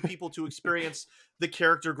excited for people to experience the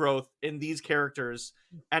character growth in these characters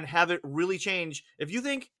and have it really change. If you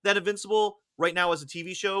think that Invincible right now as a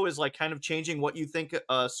TV show is like kind of changing what you think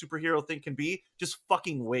a superhero thing can be, just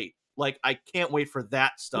fucking wait. Like I can't wait for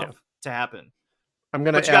that stuff to happen. But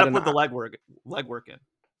you gotta put the legwork in.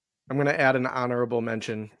 I'm gonna add an honorable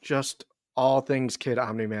mention. Just all things Kid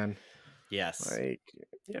Omni-Man. Yes. Like,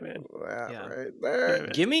 man. Right there.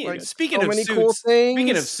 Give me like, speaking so of many suits. Cool things.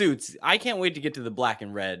 Speaking of suits, I can't wait to get to the black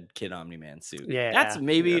and red Kid Omni-Man suit. Yeah. That's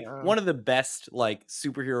maybe one of the best like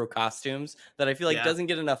superhero costumes that I feel like doesn't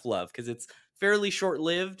get enough love because it's fairly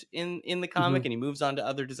short-lived in the comic and he moves on to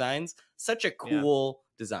other designs. Such a cool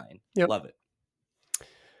design. Yep. Love it.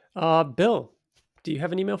 Bill, do you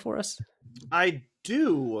have an email for us? I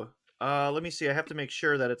do. Let me see. I have to make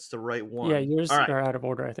sure that it's the right one. Yeah, yours are out of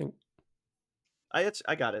order, I think.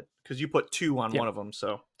 I got it because you put 2 on one of them.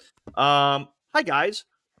 So, hi guys.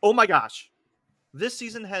 Oh my gosh, this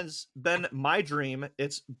season has been my dream.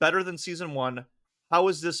 It's better than season 1. how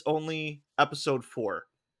is this only episode 4?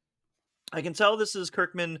 I can tell this is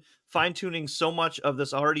Kirkman fine-tuning so much of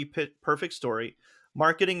this already perfect story.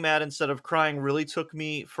 Mark getting mad instead of crying really took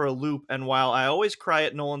me for a loop, and while I always cry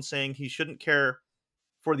at Nolan saying he shouldn't care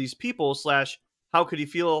for these people / how could he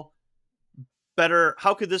feel better?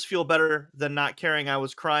 How could this feel better than not caring? I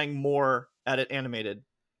was crying more at it animated.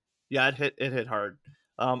 Yeah, it hit hard.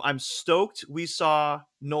 I'm stoked we saw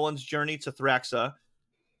Nolan's journey to Thraxa.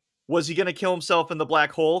 Was he going to kill himself in the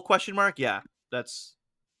black hole? ?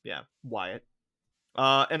 Yeah, Wyatt.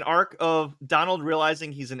 An arc of Donald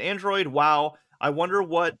realizing he's an android. Wow. I wonder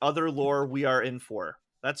what other lore we are in for.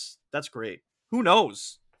 That's great. Who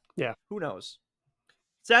knows? Yeah. Who knows?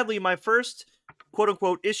 Sadly, my first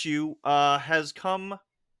quote-unquote issue has come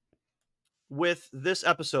with this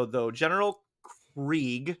episode, though. General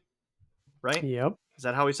Krieg, right? Yep. Is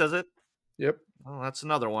that how he says it? Yep. Oh, that's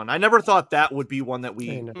another one. I never thought that would be one that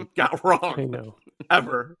we got wrong. I know.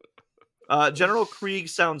 Ever. General Krieg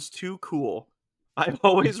sounds too cool. I've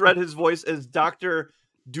always read his voice as Dr.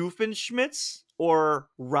 Doofenshmirtz or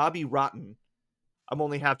Robbie Rotten. I'm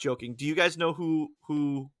only half joking. Do you guys know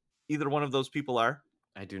who either one of those people are?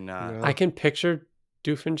 I do not. No. I can picture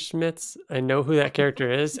Doofenshmirtz. I know who that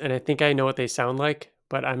character is, and I think I know what they sound like,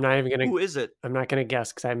 but I'm not even gonna. Who is it? I'm not gonna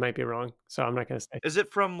guess because I might be wrong, so I'm not gonna say. Is it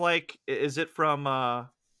from like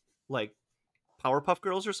Powerpuff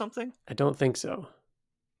Girls or something? I don't think so,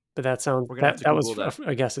 but that sounds. We're gonna have to That was Google that.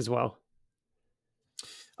 a guess as well.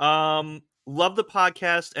 Love the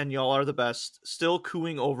podcast, and y'all are the best. Still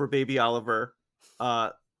cooing over baby Oliver,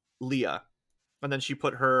 Leah, and then she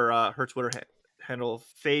put her Twitter handle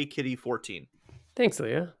FayKitty14. Thanks,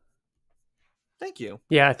 Leah. Thank you.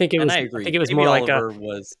 Yeah, I think it was. I agree. I think it was Baby more Oliver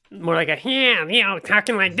like a yeah,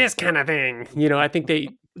 talking like this kind of thing. I think they.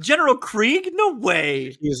 General Krieg? No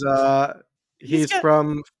way. He's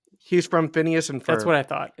from Phineas and Ferb. That's what I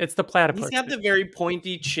thought. It's the platypus. He's got the very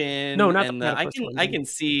pointy chin. No, not and the platypus I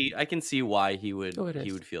one. can see why he would Oh, it is.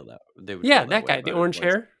 he would feel that. They would Yeah, feel that way guy, about the his orange voice.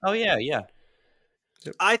 hair. Oh yeah.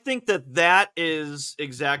 I think that is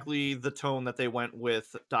exactly the tone that they went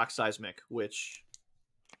with Doc Seismic, which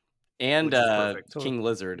And Which is perfect. King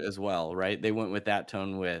Lizard as well, right? They went with that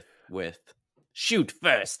tone with shoot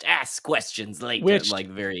first, ask questions later, Which- like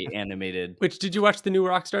very animated. Which, did you watch the new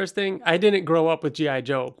Rockstars thing? I didn't grow up with G.I.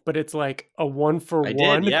 Joe, but it's like a 1-for-1. I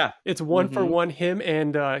did, yeah. It's 1-for-1, Mhm. him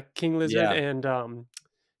and King Lizard Yeah. and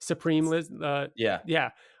Supreme Liz. Yeah.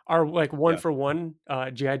 Are like 1-for-1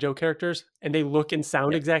 G.I. Joe characters, and they look and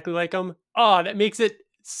sound exactly like them. Oh, that makes it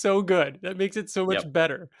so good. That makes it so much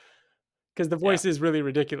better. Because the voice is really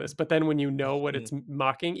ridiculous. But then when you know what it's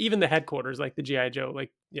mocking, even the headquarters, like the G.I. Joe,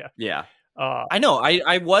 Yeah. I know.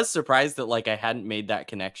 I was surprised that like I hadn't made that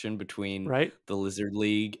connection between right? the Lizard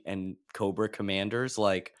League and Cobra Commanders.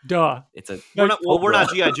 Like, Duh. it's a we're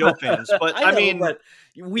not G.I. Joe fans, but I know, mean, but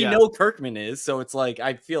we know Kirkman is, so it's like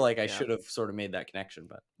I feel like I should have sort of made that connection.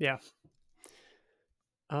 But Yeah.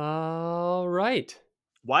 All right.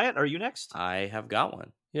 Wyatt, are you next? I have got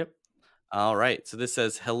one. Yep. All right. So this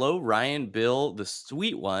says, "Hello, Ryan, Bill, the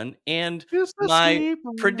sweet one, and Just a my sweet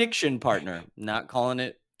one. prediction partner." Not calling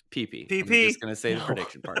it PP. I'm PP. just gonna say the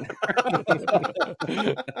prediction partner.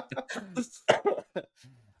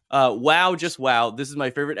 Wow, just wow. This is my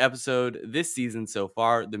favorite episode this season so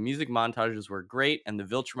far. The music montages were great, and the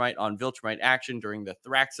Viltrumite on Viltrumite action during the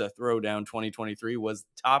Thraxa Throwdown 2023 was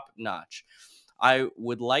top notch. I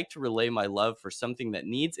would like to relay my love for something that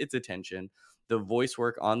needs its attention, the voice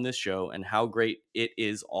work on this show, and how great it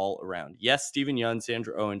is all around. Yes, Stephen Yeun,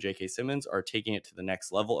 Sandra Oh, and J.K. Simmons are taking it to the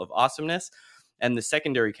next level of awesomeness, and the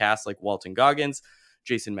secondary cast like Walton Goggins,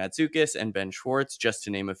 Jason Mantzoukas, and Ben Schwartz, just to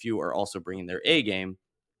name a few, are also bringing their A game.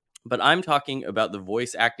 But I'm talking about the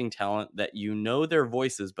voice acting talent that you know their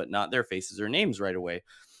voices, but not their faces or names right away.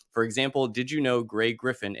 For example, did you know Gray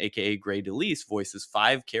Griffin, aka Gray DeLise, voices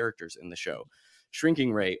 5 characters in the show?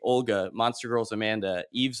 Shrinking Ray, Olga, Monster Girls Amanda,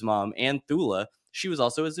 Eve's mom, and Thula. She was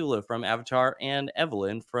also Azula from Avatar, and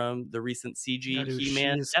Evelyn from the recent CG Yeah, dude,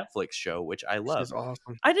 He-Man she's- Netflix show, which I love. She's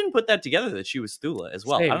awesome. I didn't put that together that she was Thula as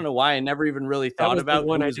well. Same. I don't know why I never even really thought was the about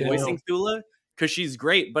one who I was didn't voicing Thula, because she's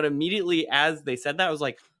great. But immediately as they said that, I was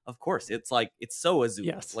like, of course, it's so Azula.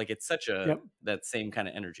 Yes. Like it's such a Yep. that same kind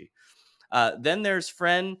of energy. Then there's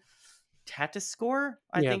Fren Tatascore,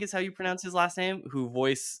 I think is how you pronounce his last name, who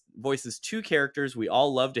voices 2 characters we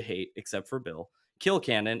all love to hate, except for Bill, Kill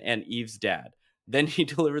Cannon and Eve's dad. Then he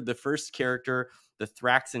delivered the first character, the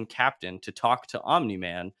Thraxan captain, to talk to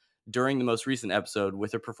Omni-Man during the most recent episode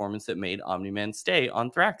with a performance that made Omni-Man stay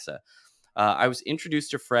on Thraxa. I was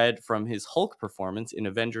introduced to Fred from his Hulk performance in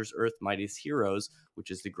Avengers Earth Mightiest Heroes, which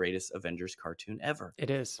is the greatest Avengers cartoon ever. It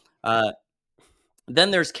is.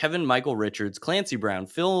 Then there's Kevin Michael Richards, Clancy Brown,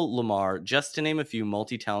 Phil Lamar, just to name a few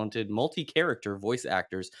multi-talented, multi-character voice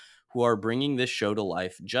actors who are bringing this show to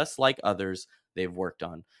life, just like others they've worked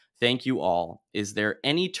on. Thank you all. Is there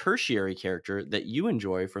any tertiary character that you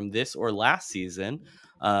enjoy from this or last season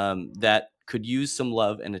that could use some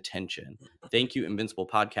love and attention? Thank you, Invincible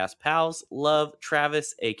Podcast pals. Love,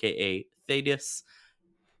 Travis, a.k.a. Thaddeus.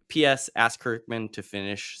 P.S. Ask Kirkman to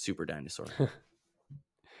finish Super Dinosaur.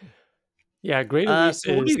 Yeah, great.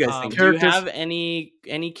 So what do you guys think? Do you have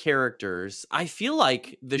any characters? I feel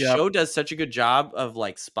like the show does such a good job of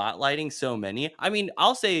like spotlighting so many. I mean,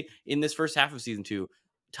 I'll say in this first half of season 2,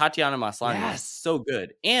 Tatiana Maslany is so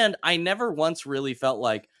good. And I never once really felt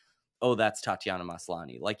like, oh, that's Tatiana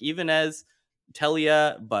Maslany. Like even as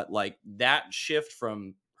Telia, but like that shift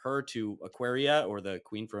from her to Aquaria, or the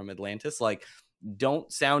queen from Atlantis, like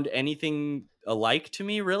don't sound anything alike to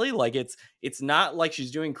me, really. Like it's not like she's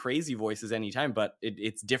doing crazy voices anytime, but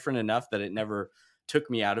it's different enough that it never took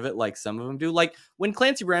me out of it like some of them do. Like when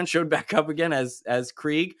Clancy Brown showed back up again as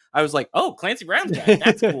Krieg, I was like, oh, Clancy Brown's back.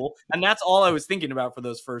 That's cool. And that's all I was thinking about for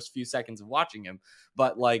those first few seconds of watching him.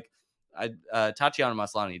 But like Tatiana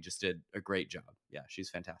Maslany just did a great job. Yeah, she's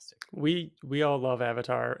fantastic. We all love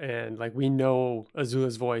Avatar, and like we know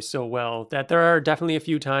Azula's voice so well that there are definitely a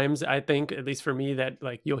few times, I think, at least for me, that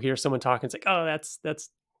like you'll hear someone talk and it's like, oh,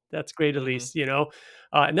 that's great, at least, you know.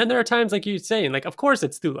 And then there are times like you're saying, like, of course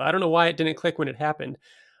it's Thula. I don't know why it didn't click when it happened.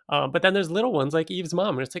 But then there's little ones like Eve's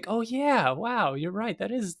mom, and it's like, oh yeah, wow, you're right.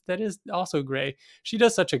 That is also Gray. She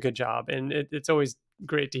does such a good job, and it's always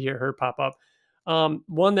great to hear her pop up.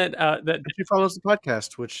 One that she follows the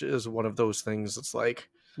podcast, which is one of those things that's like,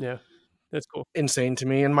 yeah, that's cool, insane to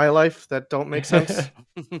me in my life that don't make sense.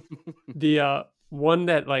 The one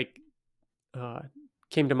that like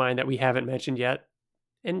came to mind that we haven't mentioned yet,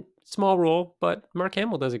 and small role, but Mark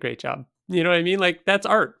Hamill does a great job. You know what I mean? Like that's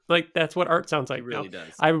art. Like that's what art sounds like. It really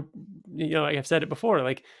does. Like I've said it before,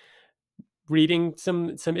 like reading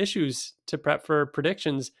some issues to prep for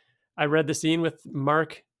predictions, I read the scene with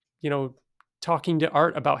Mark, talking to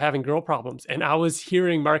Art about having girl problems, and I was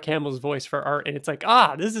hearing Mark Hamill's voice for Art, and it's like,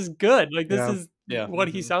 this is good. Like this is what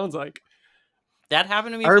he sounds like. That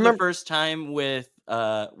happened to me for the first time with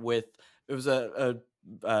it was a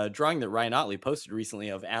drawing that Ryan Ottley posted recently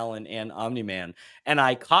of Alan and Omni-Man, and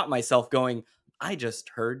I caught myself going, I just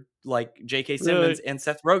heard like J.K. Simmons and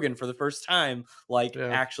Seth Rogen for the first time, like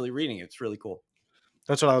actually reading it. It's really cool.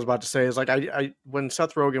 That's what I was about to say. Is like I when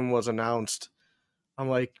Seth Rogen was announced, I'm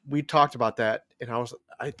like, we talked about that, and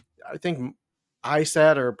I think I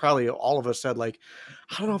said, or probably all of us said, like,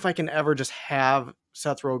 I don't know if I can ever just have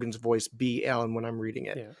Seth Rogen's voice be Alan when I'm reading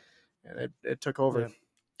it. Yeah. And it took over.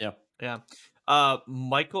 Yeah.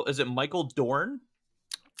 Michael, is it Michael Dorn?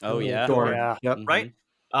 Oh yeah. Dorn. Yeah. Yep. Right?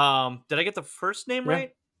 Did I get the first name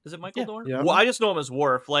right? Is it Michael Dorn? Yeah. Well, I just know him as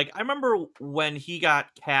Worf. Like, I remember when he got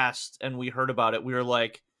cast and we heard about it, we were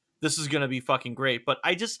like, this is going to be fucking great. But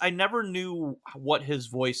I never knew what his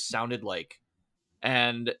voice sounded like.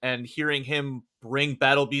 And hearing him bring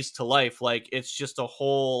Battle Beast to life, like, it's just a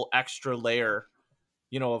whole extra layer,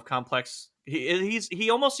 of complex. He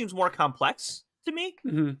almost seems more complex to me.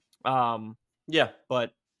 Mm-hmm.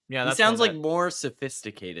 But yeah, he sounds like more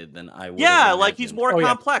sophisticated than I would. Yeah, like he's more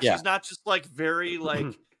complex. Yeah. He's not just like very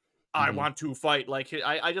like I want to fight. Like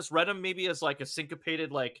I just read him maybe as like a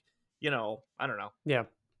syncopated, like, I don't know. Yeah.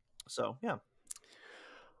 So yeah.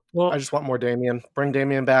 Well, I just want more Damien. Bring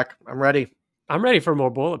Damien back. I'm ready. I'm ready for more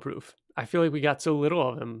Bulletproof. I feel like we got so little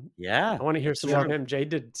of him. Yeah. I want to hear some more of him. Jay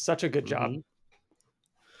did such a good job.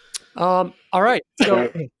 All right.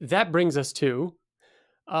 So that brings us to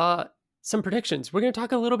some predictions. We're going to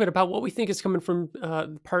talk a little bit about what we think is coming from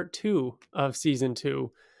part 2 of season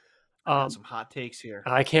 2. Some hot takes here.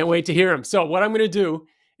 I can't wait to hear them. So what I'm going to do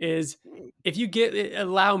is, if you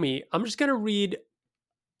allow me, I'm just going to read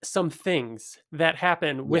some things that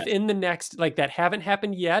happen within the next, like that haven't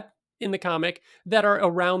happened yet in the comic, that are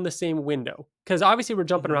around the same window. Because obviously we're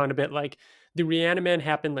jumping around a bit. Like the Reaniman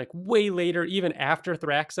happened like way later, even after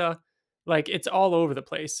Thraxa. Like it's all over the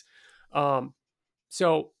place.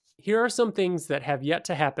 So here are some things that have yet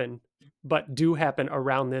to happen, but do happen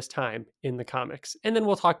around this time in the comics. And then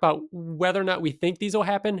we'll talk about whether or not we think these will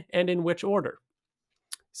happen and in which order.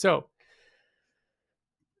 So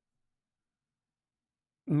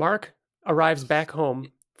Mark arrives back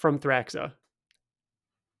home from Thraxa.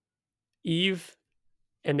 Eve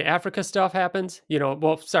and the Africa stuff happens.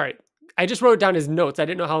 I just wrote down his notes. I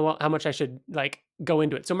didn't know how much I should like go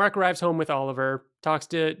into it. So Mark arrives home with Oliver, talks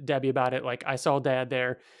to Debbie about it. Like, I saw Dad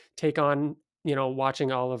there, take on,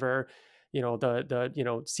 watching Oliver.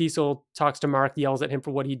 Cecil talks to Mark, yells at him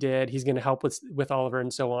for what he did. He's going to help with Oliver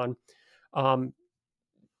and so on.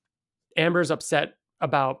 Amber's upset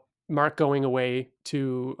about Mark going away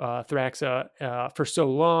to Thraxa for so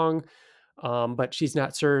long, but she's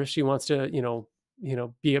not sure she wants to,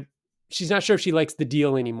 she's not sure if she likes the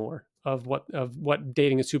deal anymore of what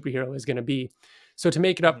dating a superhero is going to be. So to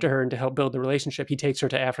make it up to her and to help build the relationship, he takes her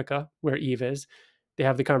to Africa where Eve is. They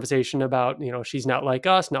have the conversation about, she's not like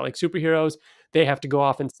us, not like superheroes. They have to go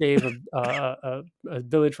off and save a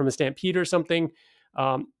village from a stampede or something.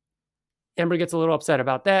 Amber gets a little upset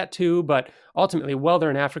about that too, but ultimately, while they're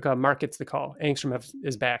in Africa, Mark gets the call. Angstrom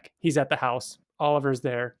is back. He's at the house. Oliver's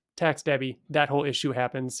there. Tax Debbie. That whole issue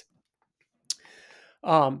happens.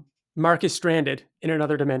 Mark is stranded in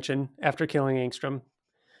another dimension after killing Angstrom.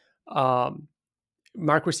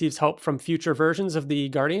 Mark receives help from future versions of the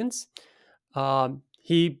Guardians.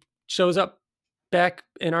 He shows up back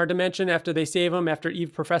in our dimension after they save him, after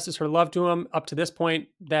Eve professes her love to him. Up to this point,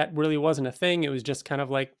 that really wasn't a thing. It was just kind of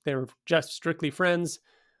like they were just strictly friends.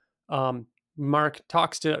 Mark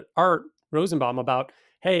talks to Art Rosenbaum about,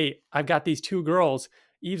 hey, I've got these two girls.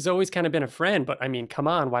 Eve's always kind of been a friend, but I mean, come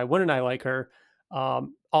on, why wouldn't I like her?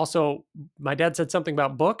 Also, my dad said something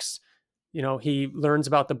about books. He learns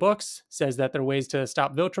about the books, says that there are ways to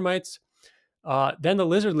stop Viltrumites. Then the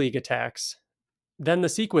Lizard League attacks. Then the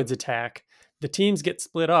Sequids attack. The teams get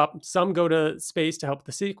split up. Some go to space to help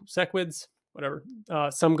the Sequids, whatever.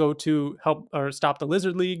 Some go to help or stop the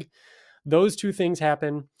Lizard League. Those two things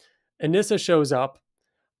happen. Anissa shows up.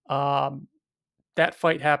 That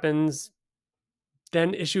fight happens.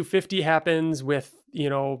 Then issue 50 happens with,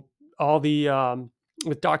 all the,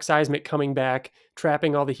 with Doc Seismic coming back,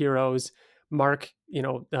 trapping all the heroes. Mark,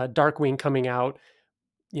 Darkwing coming out,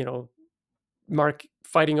 Mark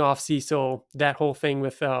fighting off Cecil, that whole thing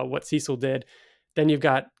with what Cecil did. Then you've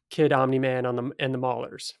got Kid Omni-Man and the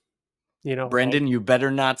Maulers. Brendan, you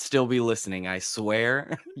better not still be listening. I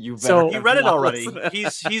swear, you better. So he read it already.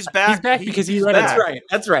 He's back. He's back because he read it.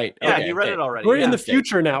 That's right. Yeah, okay, he read it already. We're in the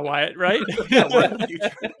future now, Wyatt. Right? Yeah, we're in the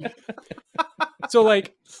future. So,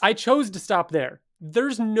 I chose to stop there.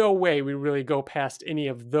 There's no way we really go past any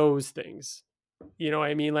of those things. You know what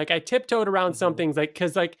I mean? I tiptoed around some things,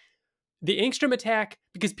 because the Angstrom attack,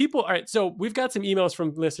 because people, all right, so we've got some emails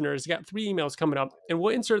from listeners, got 3 emails coming up, and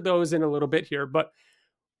we'll insert those in a little bit here, but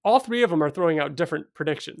all 3 of them are throwing out different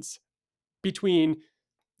predictions between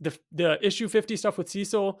the issue 50 stuff with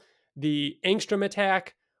Cecil, the Angstrom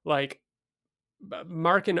attack,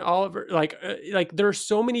 Mark and Oliver, there are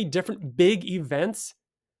so many different big events.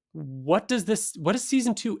 What does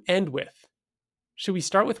season 2 end with? Should we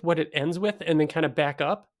start with what it ends with and then kind of back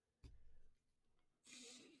up?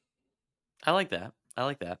 I like that.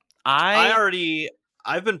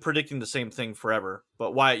 I've been predicting the same thing forever,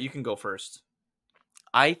 but Wyatt, you can go first.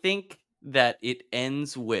 I think that it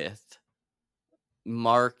ends with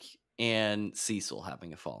Mark and Cecil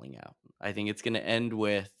having a falling out. I think it's going to end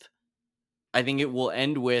with, I think it will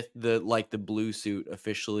end with the blue suit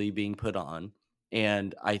officially being put on.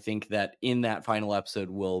 And I think that in that final episode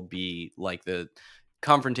will be the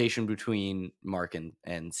confrontation between Mark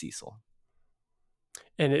and Cecil.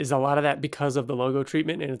 And is a lot of that because of the logo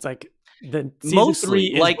treatment? And it's the season 3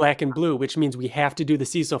 is black and blue, which means we have to do the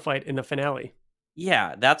Cecil fight in the finale.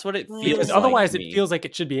 Yeah, that's what it feels because otherwise it feels like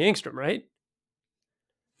it should be Angstrom, right?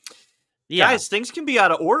 Yeah. Guys, things can be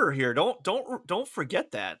out of order here. Don't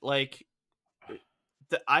forget that.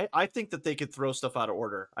 I think that they could throw stuff out of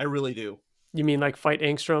order. I really do. You mean fight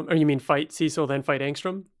Angstrom, or you mean fight Cecil then fight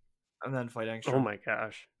Angstrom? And then fight Angstrom. Oh my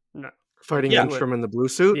gosh. No. Fighting Angstrom in the blue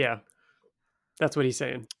suit? Yeah. That's what he's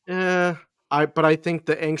saying. But I think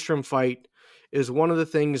the Angstrom fight is one of the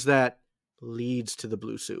things that leads to the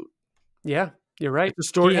blue suit. Yeah, you're right. The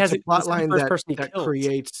story has a plot line that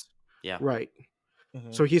creates. Yeah. Right.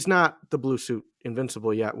 So he's not the blue suit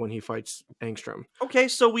Invincible yet when he fights Angstrom. Okay,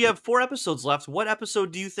 so we have 4 episodes left. What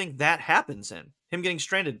episode do you think that happens in? Him getting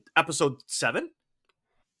stranded? Episode 7?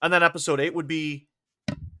 And then episode 8 would be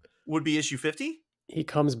issue 50? He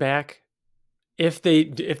comes back. If they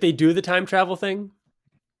do the time travel thing,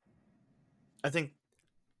 I think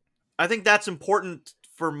that's important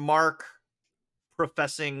for Mark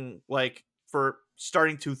professing, for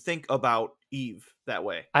starting to think about Eve that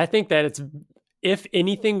way. I think that it's, if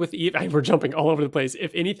anything with Eve, we're jumping all over the place.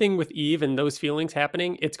 If anything with Eve and those feelings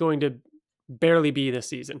happening, it's going to barely be this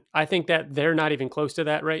season. I think that they're not even close to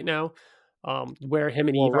that right now. Where him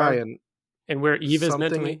and Eve are, and where Eve is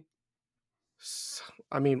mentally.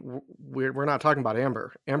 I mean, we're not talking about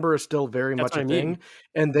Amber. Amber is still very much a thing,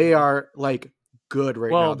 and they are good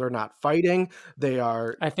right now. Well, They're not fighting. They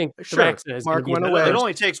are. I think Sure, Thraxa is Mark going to be went the away. It first.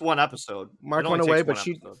 only takes one episode. Mark It only went away, takes but one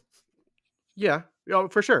she. episode. Yeah,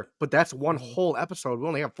 for sure. But that's one Mhm. whole episode. We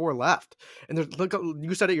only have 4 left. And there's look,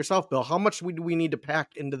 you said it yourself, Bill. How much do we need to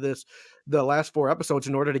pack into the last 4 episodes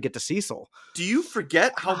in order to get to Cecil? Do you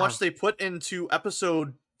forget how much they put into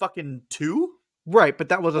episode fucking 2? Right, but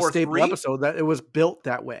that was a Or staple 3? episode. That it was built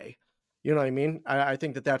that way. You know what I mean? I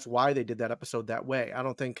think that's why they did that episode that way. I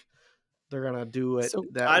don't think they're gonna do it So,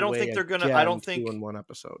 that way. I don't think they're gonna. I don't think 2 in 1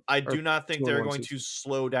 episode. I or do not 2 think in they're 1 going season. to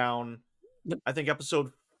slow down. Yep. I think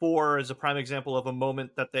episode 4 is a prime example of a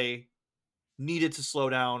moment that they needed to slow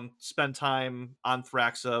down, spend time on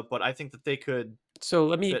Thraxa, but I think that they could so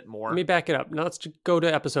let me fit more. let me back it up. Now let's go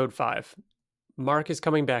to episode 5. Mark is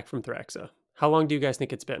coming back from Thraxa. How long do you guys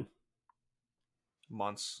think it's been?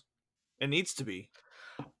 Months. It needs to be.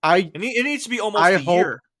 I It needs to be almost I a hope-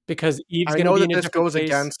 year. Because Eve's I going to know be that in a this different goes place,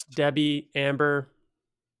 against- Debbie, Amber.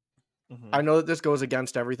 Mhm. I know that this goes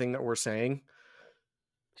against everything that we're saying,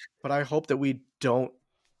 but I hope that we don't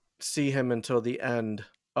see him until the end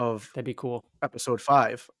of That'd be cool. episode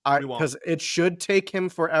 5. We won't. Because it should take him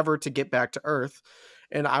forever to get back to Earth.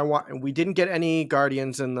 And we didn't get any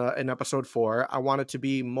Guardians in episode 4. I want it to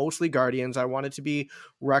be mostly Guardians. I want it to be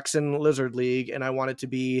Rex and Lizard League, and I want it to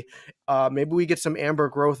be maybe we get some Amber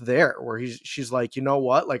growth there, where she's like, you know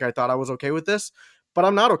what? Like, I thought I was okay with this, but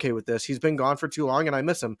I'm not okay with this. He's been gone for too long, and I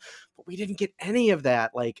miss him. But we didn't get any of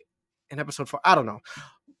that, like in episode 4. I don't know.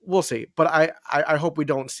 We'll see. But I hope we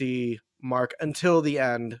don't see Mark until the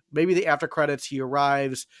end. Maybe the after credits. He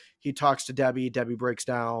arrives. He talks to Debbie. Debbie breaks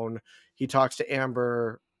down. He talks to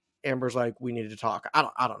Amber. Amber's like, we need to talk. I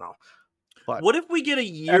don't know. But What if we get a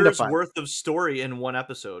End of year's 5. worth of story in one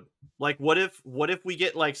episode? Like, what if we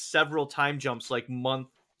get like several time jumps, like month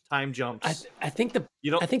time jumps? I think the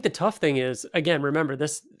You know, I think the tough thing is, again, remember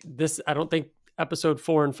this I don't think episode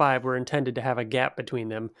 4 and 5 were intended to have a gap between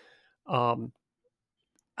them.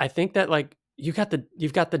 I think that like you've got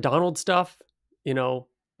the Donald stuff, Eve.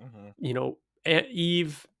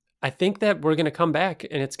 I think that we're going to come back,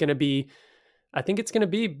 and it's going to be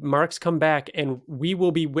Mark's come back, and we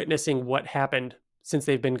will be witnessing what happened since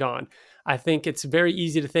they've been gone. I think it's very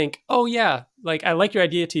easy to think, oh yeah, like I like your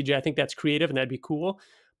idea, TJ. I think that's creative and that'd be cool.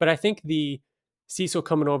 But I think the Cecil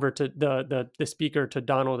coming over to the speaker to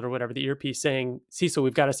Donald or whatever, the earpiece, saying, Cecil,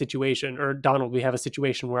 we've got a situation, or Donald, we have a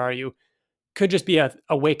situation. Where are you? Could just be a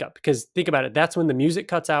wake up, because think about it. That's when the music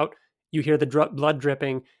cuts out. You hear the blood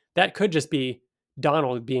dripping. That could just be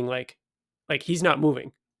Donald being like he's not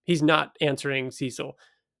moving. He's not answering Cecil.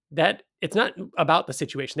 That it's not about the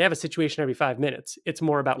situation. They have a situation every 5 minutes. It's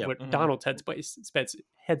more about what Donald's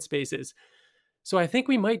headspace is. So I think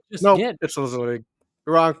we might just get it's Lizard League.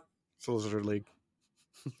 You're wrong. It's Lizard League.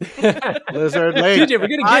 Lizard League. TJ, we're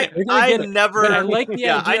gonna get it. We're gonna get it. never. But I like the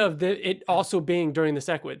idea of it also being during the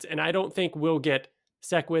Sequids, and I don't think we'll get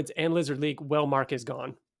Sequids and Lizard League while Mark is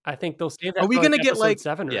gone. I think they'll stay that. Are we for gonna like get episode like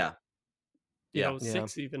 7 or Yeah.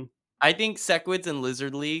 6 even? I think Sequids and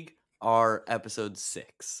Lizard League are episode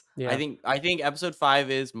 6. Yeah. I think episode 5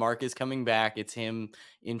 is Mark is coming back. It's him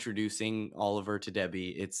introducing Oliver to Debbie.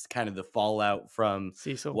 It's kind of the fallout from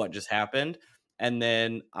Cecil. what just happened. And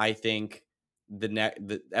then I think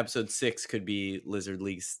the episode 6 could be Lizard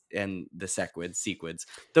League and the Sequids.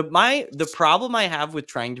 The problem I have with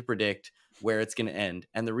trying to predict where it's going to end,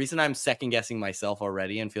 and the reason I'm second guessing myself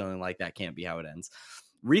already and feeling like that can't be how it ends.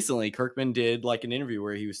 Recently, Kirkman did like an interview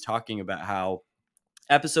where he was talking about how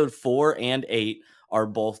episode 4 and 8 are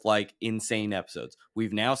both like insane episodes.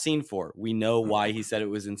 We've now seen 4. We know why he said it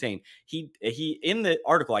was insane. He in the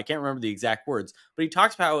article, I can't remember the exact words, but he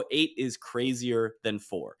talks about how 8 is crazier than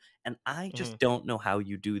 4. And I just don't know how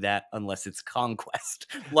you do that unless it's Conquest.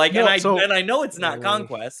 Like, No, and I know it's not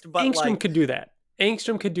Conquest, but Angstrom could do that.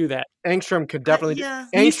 Angstrom could do that. Angstrom could definitely yeah.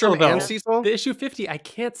 Angstrom Cecil, and though. Cecil. The issue 50, I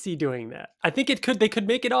can't see doing that. I think they could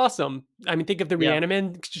make it awesome. I mean, think of the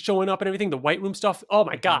Reaniman showing up and everything, the White Room stuff. Oh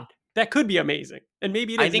my God, that could be amazing. And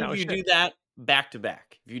maybe it is. I think now. if you do that back to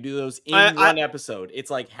back, if you do those in one episode,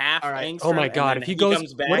 it's like half Angstrom. Oh my God, and if then he goes-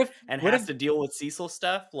 comes back what if- and what has if- to deal with Cecil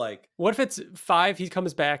stuff, like What if it's 5, he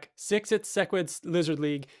comes back, 6, it's Sequids Lizard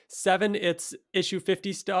League, 7, it's issue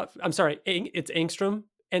 50 stuff. I'm sorry, it's Angstrom.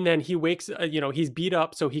 And then he wakes, he's beat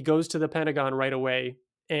up. So he goes to the Pentagon right away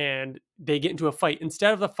and they get into a fight.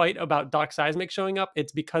 Instead of the fight about Doc Seismic showing up,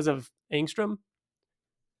 it's because of Angstrom.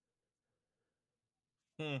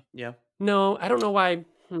 yeah. No, I don't know why.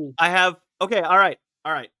 I have. Okay. All right.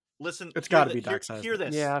 Listen. It's hear gotta thi- be hear- Dark Seismic. Hear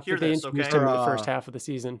this. Yeah, I Hear think they this. introduced Okay. him in the Uh, first half of the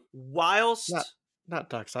season. Whilst Not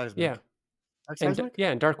Dark Seismic. Yeah. Dark And, Seismic?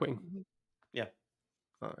 and Darkwing.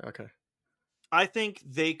 Oh, okay. I think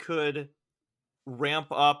they could ramp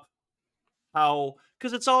up how,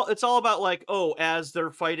 because it's all about like, oh, as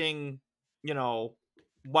they're fighting, you know,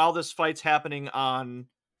 while this fight's happening on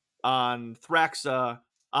Thraxa,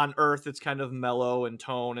 on Earth, it's kind of mellow and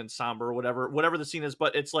tone and somber, whatever the scene is,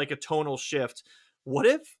 but it's like a tonal shift. What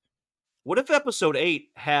if episode 8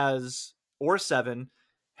 has, or 7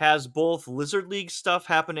 has, both Lizard League stuff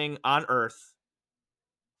happening on Earth?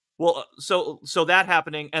 Well, so that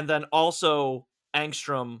happening, and then also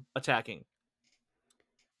Angstrom attacking.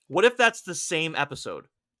 What if that's the same episode?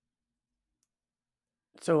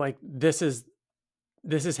 So like this is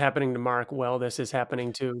happening to Mark. Well, this is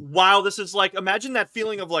happening to. Wow, this is like, imagine that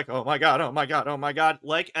feeling of like, oh my god, oh my god, oh my god,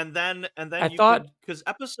 like, and then I thought, because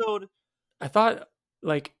episode. I thought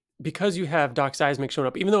like, because you have Doc Seismic showing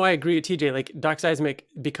up, even though I agree with TJ, like Doc Seismic,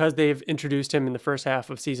 because they've introduced him in the first half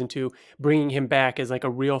of season 2, bringing him back as like a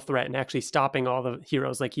real threat and actually stopping all the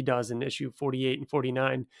heroes like he does in issue 48 and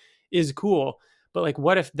 49 is cool. But like,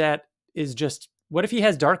 what if that is just, what if he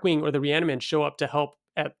has Darkwing or the Reaniman show up to help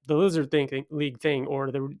at the Lizard League thing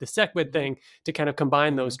or the Sequid thing to kind of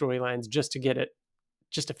combine those storylines just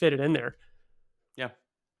to fit it in there? Yeah.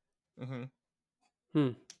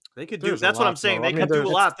 They could do. That's what I'm saying. They could do a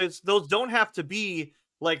lot. Those don't have to be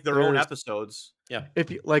like their own episodes. Yeah.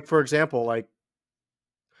 If you, like, for example, like,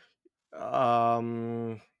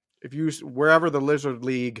 if you, wherever the Lizard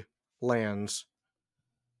League lands,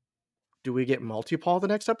 do we get Multi-Paul the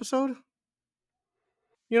next episode?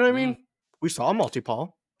 You know what I mean? We saw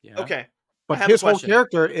Multi-Paul. Yeah. Okay. But his whole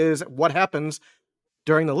character is what happens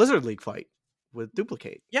during the Lizard League fight with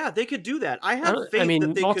Duplicate. Yeah, they could do that. I have faith I mean,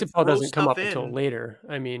 that they Multi-Paul could doesn't come up in. until later.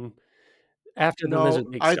 I mean, after the Lizard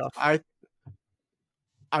League stuff.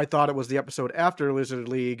 I thought it was the episode after Lizard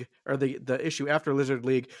League, or the issue after Lizard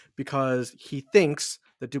League, because he thinks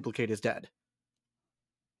that Duplicate is dead.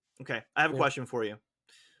 Okay, I have a question for you.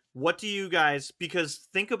 What do you guys, because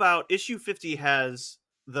think about issue 50 has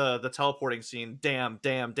the teleporting scene, damn,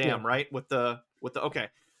 right? With the okay.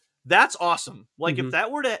 That's awesome. Like if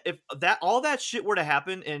all that shit were to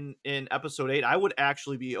happen in episode 8, I would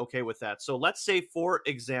actually be okay with that. So let's say, for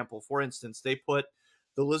instance, they put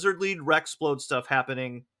the Lizard League Rexplode stuff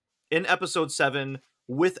happening in episode 7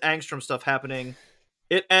 with Angstrom stuff happening.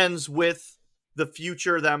 It ends with the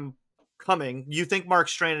future, them coming. You think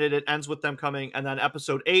Mark's stranded, it ends with them coming, and then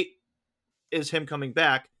episode 8 is him coming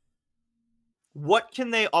back. What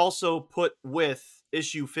can they also put with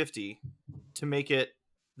issue 50 to make it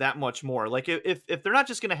that much more? Like if they're not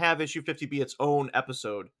just going to have issue 50 be its own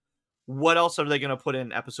episode, what else are they going to put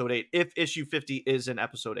in episode 8 if issue 50 is in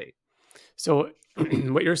episode 8? So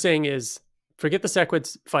what you're saying is, forget the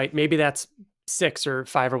Sequids fight. Maybe that's 6 or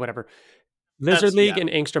 5 or whatever. Lizard League and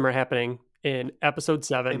Angstrom are happening in episode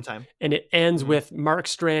 7. Same time. And it ends with Mark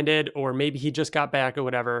stranded, or maybe he just got back or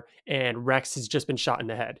whatever, and Rex has just been shot in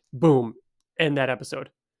the head. Boom. End that episode.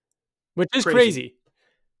 Which is crazy.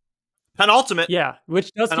 Penultimate. Yeah,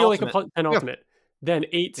 which does feel like a penultimate. Yeah. Then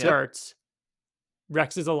 8 starts.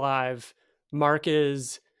 Rex is alive. Mark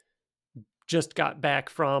is just got back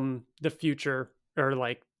from the future, or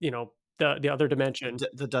like, you know, the other dimension.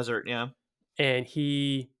 The desert, yeah. And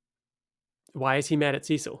why is he mad at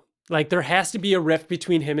Cecil? Like, there has to be a rift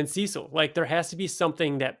between him and Cecil. Like, there has to be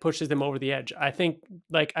something that pushes them over the edge. I think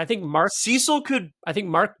Mark... Cecil could... I think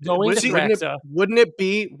Mark going to Thraxa... Wouldn't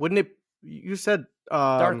it... You said...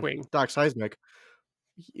 Darkwing. Doc Seismic.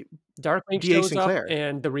 Darkwing shows up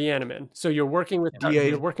and the Reaniman. So you're working with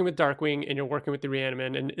Darkwing and you're working with the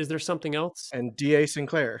Reaniman. And is there something else? And D.A.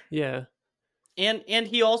 Sinclair. Yeah. And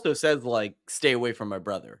he also says, like, stay away from my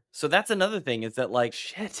brother. So that's another thing, is that, like,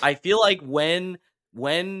 I feel like when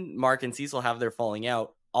Mark and Cecil have their falling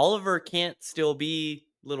out, Oliver can't still be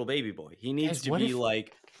little baby boy. He needs to be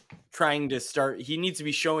like trying to start. He needs to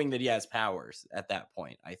be showing that he has powers at that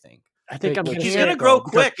point. I think he's gonna grow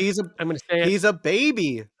quick. I'm gonna say he's a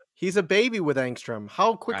baby. He's a baby with Angstrom.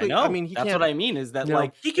 How quickly? I know. I mean, that's what I mean. Is that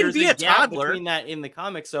like he can be a toddler between that in the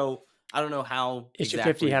comics? So I don't know how issue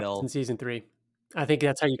 50 happens in season 3. I think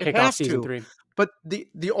that's how you kick off season 3. But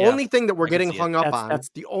the only thing that we're getting hung up on, that's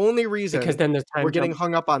the only reason because then we're getting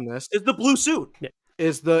hung up on this is the blue suit. Yeah.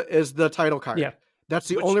 Is the title card. Yeah. That's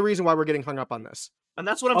the only reason why we're getting hung up on this. And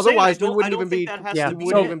that's what I'm Otherwise, saying. we wouldn't even be. Yeah.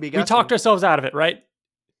 We talked ourselves out of it, right?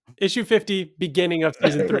 Issue 50, beginning of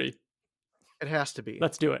season 3. It has to be.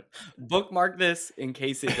 Let's do it. Bookmark this in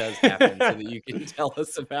case it does happen, so that you can tell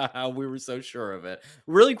us about how we were so sure of it.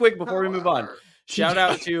 Really quick before we move on. Shout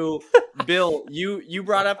out to Bill. You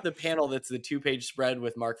brought up the panel that's the 2-page spread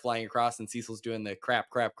with Mark flying across and Cecil's doing the crap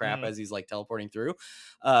as he's like teleporting through.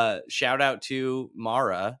 Shout out to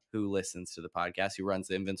Mara, who listens to the podcast, who runs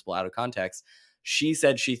the Invincible Out of Context. She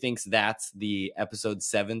said she thinks that's the episode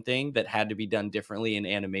 7 thing that had to be done differently in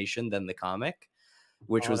animation than the comic,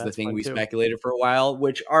 which was the thing we speculated for a while,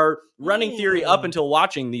 which our running theory up until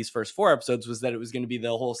watching these first 4 episodes was that it was going to be the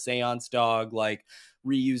whole seance dog, like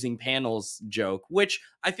reusing panels joke, which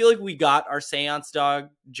I feel like we got our seance dog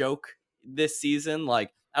joke this season.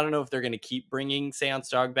 Like, I don't know if they're going to keep bringing seance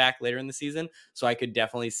dog back later in the season. So I could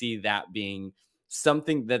definitely see that being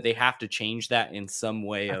something that they have to change that in some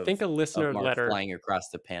way. I think a listener letter flying across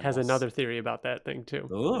the panels has another theory about that thing too.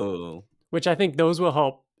 Oh, which I think those will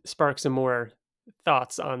help spark some more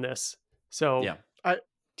thoughts on this. So yeah,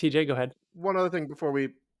 TJ, go ahead. One other thing before we,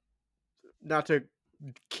 not to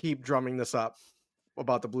keep drumming this up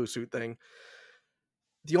about the blue suit thing.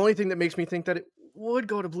 The only thing that makes me think that it would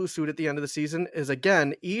go to blue suit at the end of the season is,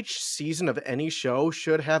 again, each season of any show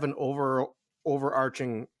should have an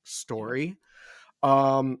overarching story.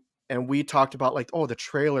 And we talked about, like, the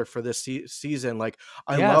trailer for this season. Like,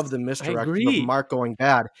 I love the misdirection of Mark going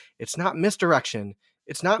bad. It's not misdirection.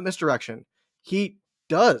 It's not misdirection. He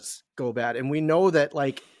does go bad. And we know that,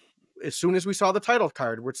 like, as soon as we saw the title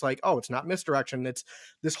card, where it's like, it's not misdirection. It's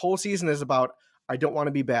this whole season is about, I don't want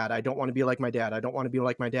to be bad. I don't want to be like my dad. I don't want to be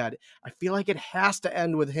like my dad. I feel like it has to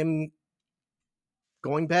end with him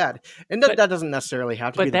going bad. And that doesn't necessarily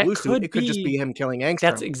have to be the blue suit. It could just be him killing Angstrom.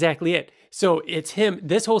 That's exactly it. So it's him.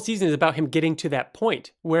 This whole season is about him getting to that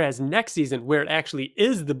point. Whereas next season, where it actually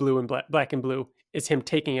is the blue and black and blue, is him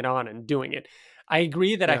taking it on and doing it. I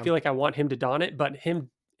agree that I feel like I want him to don it, but him,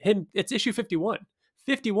 it's issue 51.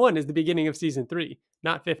 51 is the beginning of season 3,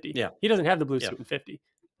 not 50. Yeah. He doesn't have the blue suit in 50.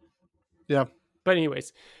 Yeah. But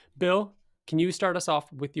anyways, Bill, can you start us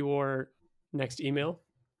off with your next email?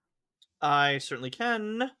 I certainly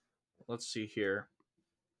can. Let's see here.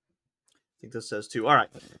 I think this says 2. All right.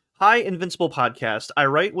 Hi, Invincible Podcast. I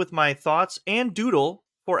write with my thoughts and doodle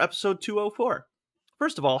for episode 204.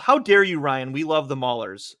 First of all, how dare you, Ryan? We love the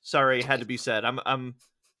Maulers. Sorry, it had to be said.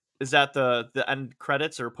 Is that the end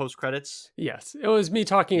credits or post credits? Yes, it was me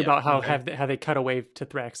talking about how they cut away to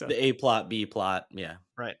Thraxa. The A plot, B plot. Yeah.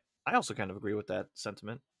 Right. I also kind of agree with that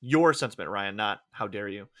sentiment. Your sentiment, Ryan, not how dare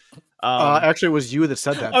you. Actually, it was you that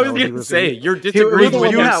said that. I was going to say, you're disagreeing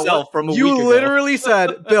with yourself from a week ago. You literally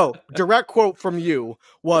said, Bill, direct quote from you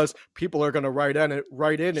was, people are going to write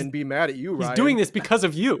in and be mad at you, Ryan. He's doing this because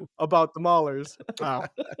of you. About the Maulers. Wow.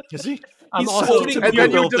 Is he? I'm also and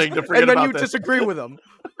then you disagree with him.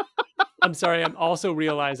 I'm sorry. I'm also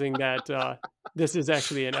realizing that this is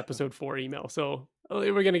actually an episode 4 email. So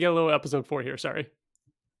we're going to get a little episode 4 here. Sorry.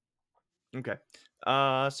 Okay.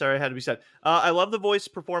 Sorry, it had to be said. I love the voice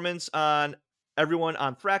performance on everyone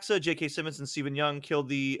on Thraxa. J.K. Simmons and Stephen Young killed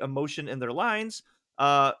the emotion in their lines.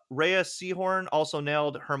 Rhea Seahorn also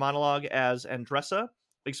nailed her monologue as Andressa,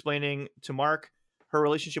 explaining to Mark her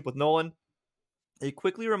relationship with Nolan. It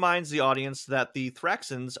quickly reminds the audience that the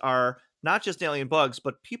Thraxans are not just alien bugs,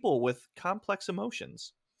 but people with complex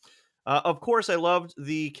emotions. Of course, I loved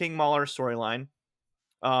the King Mauler storyline.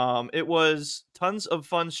 It was tons of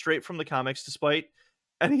fun straight from the comics, despite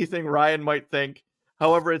anything Ryan might think.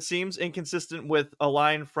 However, it seems inconsistent with a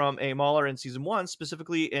line from a Mauler in season 1,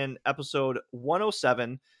 specifically in episode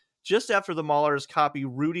 107, just after the Maulers copy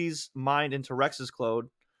Rudy's mind into Rex's clone.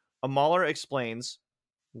 A Mauler explains,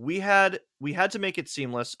 we had to make it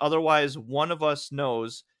seamless, otherwise one of us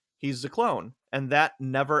knows he's the clone, and that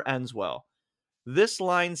never ends well. This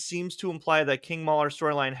line seems to imply that King Mauler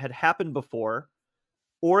storyline had happened before,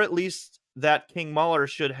 or at least that King Mauler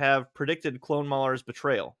should have predicted Clone Mauler's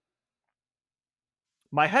betrayal.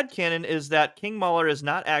 My headcanon is that King Mauler is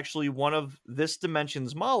not actually one of this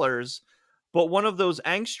dimension's Maulers, but one of those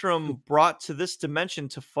Angstrom brought to this dimension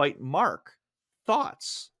to fight Mark.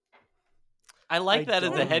 Thoughts? I like that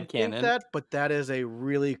as a headcanon. But that is a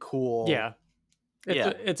really cool... Yeah.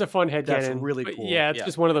 It's a fun headcanon. That's really cool. Yeah, it's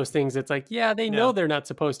just one of those things. It's like, they know they're not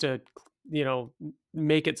supposed to,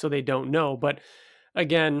 make it so they don't know, but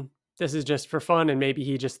again, this is just for fun, and maybe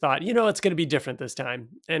he just thought, it's going to be different this time,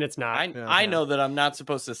 and it's not. I know that I'm not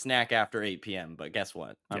supposed to snack after 8 p.m., but guess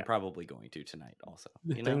what? I'm probably going to tonight also.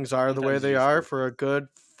 Things are the way they are for a good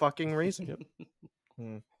fucking reason.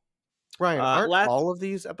 Ryan, aren't all of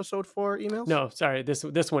these episode 4 emails? No, sorry,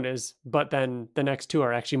 this one is, but then the next 2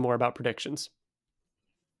 are actually more about predictions.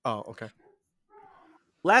 Oh, okay.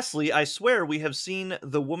 Lastly, I swear we have seen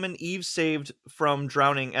the woman Eve saved from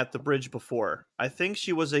drowning at the bridge before. I think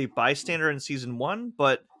she was a bystander in season 1,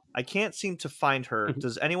 but I can't seem to find her.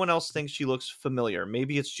 Does anyone else think she looks familiar?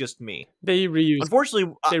 Maybe it's just me.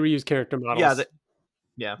 Unfortunately, they reuse character models.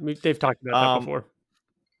 Yeah, they've talked about that before.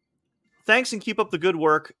 Thanks and keep up the good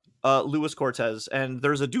work, Luis Cortez. And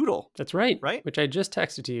there's a doodle. That's right. Right? Which I just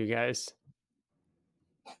texted to you guys.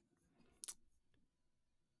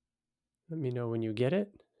 Let me know when you get it.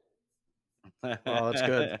 Oh, that's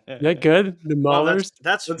good. Is that good? The Wow, Maulers?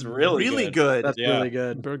 that's That's really really good. good. That's Yeah. really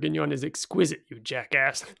good. Bourguignon is exquisite, you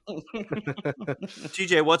jackass.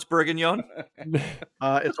 TJ, what's Bourguignon?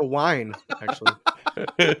 It's a wine, actually.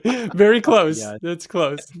 Very close. Yeah. That's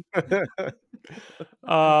close. That's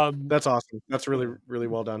awesome. That's really, really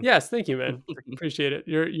well done. Yes, thank you, man. Appreciate it.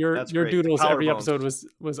 Your That's your great. The doodles every collarbones. episode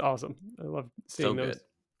was awesome. I love seeing So those. good.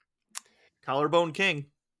 Collarbone King.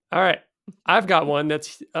 All right. I've got one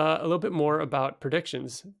that's a little bit more about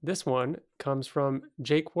predictions. This one comes from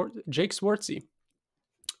Jake Swartzy.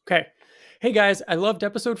 Okay. Hey guys, I loved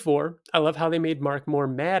episode 4. I love how they made Mark more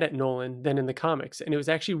mad at Nolan than in the comics, and it was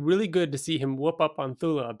actually really good to see him whoop up on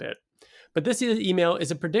Thula a bit. But this email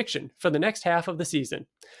is a prediction for the next half of the season.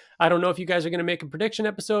 I don't know if you guys are going to make a prediction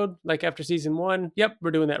episode like after season 1. Yep,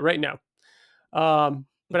 we're doing that right now.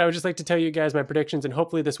 But I would just like to tell you guys my predictions, and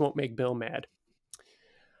hopefully this won't make Bill mad.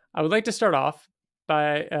 I would like to start off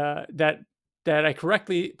by that I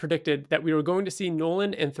correctly predicted that we were going to see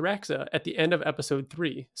Nolan and Thraxa at the end of episode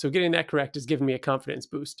 3. So getting that correct has given me a confidence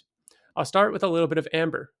boost. I'll start with a little bit of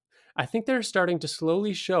Amber. I think they're starting to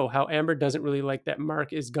slowly show how Amber doesn't really like that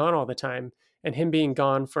Mark is gone all the time, and him being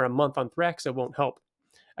gone for a month on Thraxa won't help.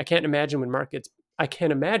 I can imagine when Mark gets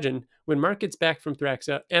back from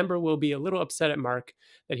Thraxa, Amber will be a little upset at Mark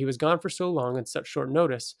that he was gone for so long on such short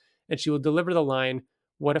notice, and she will deliver the line,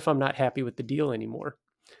 "What if I'm not happy with the deal anymore?"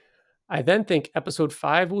 I then think episode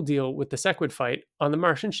 5 will deal with the Sequid fight on the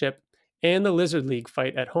Martian ship and the Lizard League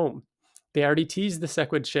fight at home. They already teased the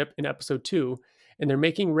Sequid ship in episode 2, and they're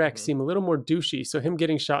making Rex seem a little more douchey, so him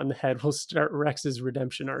getting shot in the head will start Rex's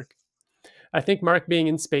redemption arc. I think Mark being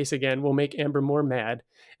in space again will make Amber more mad,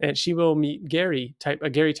 and she will meet a Gary type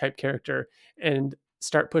character and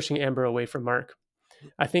start pushing Amber away from Mark.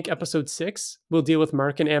 I think episode 6 will deal with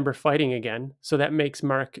Mark and Amber fighting again, so that makes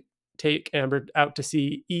Mark take Amber out to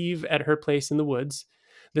see Eve at her place in the woods.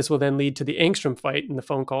 This will then lead to the Angstrom fight in the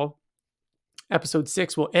phone call. Episode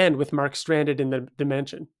 6 will end with Mark stranded in the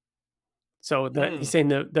dimension. So he's saying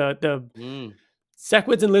the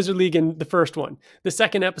Sequids and Lizard League in the first one. The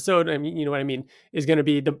second episode, I mean, you know what I mean, is going to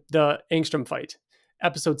be the Angstrom fight.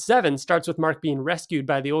 Episode 7 starts with Mark being rescued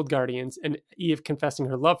by the old Guardians and Eve confessing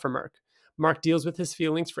her love for Mark. Mark deals with his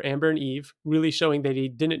feelings for Amber and Eve, really showing that he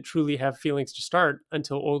didn't truly have feelings to start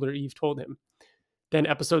until older Eve told him. Then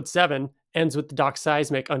episode 7 ends with the Doc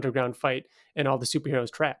Seismic underground fight and all the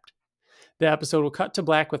superheroes trapped. The episode will cut to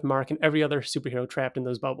black with Mark and every other superhero trapped in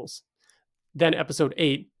those bubbles. Then episode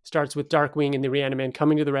 8 starts with Darkwing and the Reaniman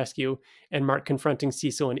coming to the rescue, and Mark confronting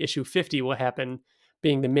Cecil in issue 50 will happen,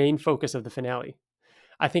 being the main focus of the finale.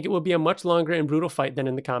 I think it will be a much longer and brutal fight than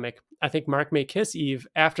in the comic. I think Mark may kiss Eve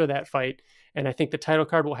after that fight, and I think the title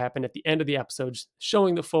card will happen at the end of the episode,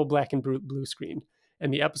 showing the full black and blue screen.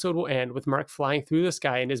 And the episode will end with Mark flying through the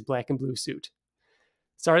sky in his black and blue suit.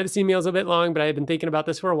 Sorry this email is a bit long, but I have been thinking about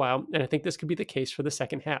this for a while, and I think this could be the case for the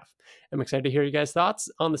second half. I'm excited to hear you guys' thoughts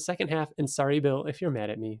on the second half, and sorry, Bill, if you're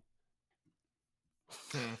mad at me.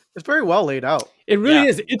 It's very well laid out. It really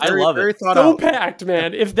is. It's I love very it. thought so out. packed,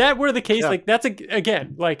 man. If that were the case, like that's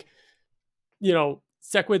again, like, you know,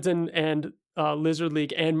 Sequids and Lizard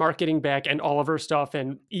League and Mark getting back and all of her stuff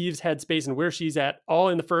and Eve's headspace and where she's at, all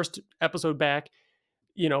in the first episode back,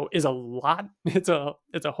 you know, is a lot. It's a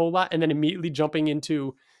whole lot, and then immediately jumping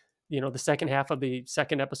into, you know, the second half of the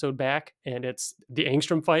second episode back, and it's the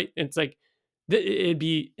Angstrom fight. It's like it'd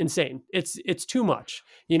be insane. It's too much.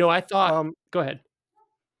 You know, I thought. Go ahead.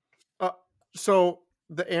 So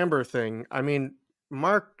the Amber thing, I mean,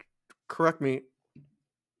 Mark, correct me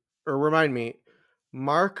or remind me,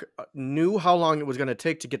 Mark knew how long it was going to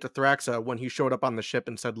take to get to Thraxa when he showed up on the ship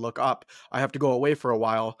and said, "Look up, I have to go away for a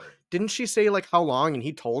while." Didn't she say like how long? And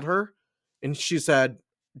he told her, and she said,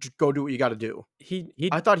 "Go do what you got to do."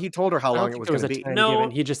 I thought he told her how long it was going to be. No,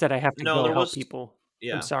 he just said, "I have to go help people.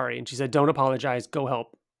 Yeah. I'm sorry." And she said, "Don't apologize. Go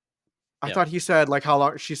help." I thought he said like how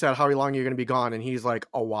long. She said, "How long are you going to be gone?" And he's like,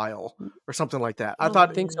 "A while," or something like that. I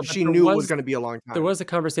thought she knew it was going to be a long time. There was a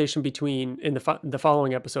conversation in the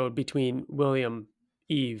following episode between William,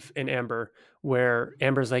 Eve, and Amber, where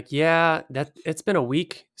Amber's like, "Yeah, that it's been a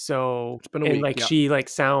week." So it's been a week, like she like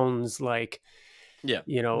sounds like,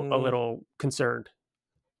 you know, a little concerned.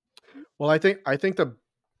 Well, I think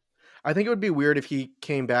it would be weird if he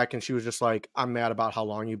came back and she was just like, "I'm mad about how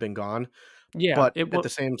long you've been gone." Yeah, but at the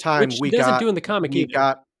same time, we doesn't do in the comic either. We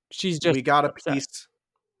got a piece.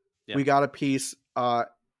 Yeah. We got a piece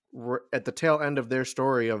at the tail end of their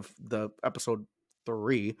story of the episode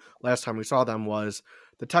 3. Last time we saw them was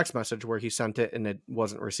the text message where he sent it and it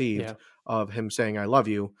wasn't received, of him saying "I love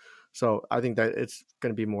you." So I think that it's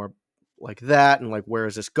going to be more like that, and like where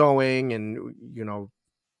is this going, and you know,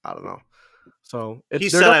 I don't know. So He they're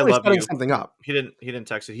said, "I definitely love setting you." something up, He didn't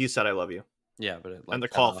text it. He said, "I love you," Yeah, but it, and the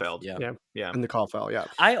cut call off. failed. Yeah. Yeah. and the call fell. Yeah,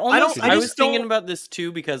 I just was thinking don't- about this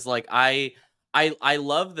too, because like I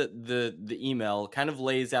love that the email kind of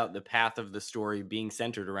lays out the path of the story being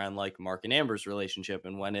centered around like Mark and Amber's relationship,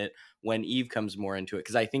 and when Eve comes more into it,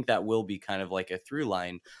 because I think that will be kind of like a through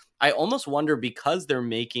line. I almost wonder, because they're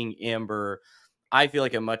making Amber, I feel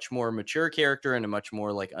like, a much more mature character and a much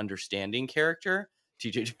more like understanding character.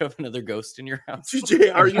 TJ, do you have another ghost in your house?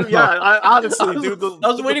 TJ, are you? Yeah, honestly, dude. I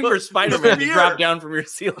was waiting for Spider-Man to drop down from your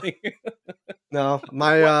ceiling. no,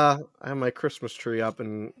 I have my Christmas tree up,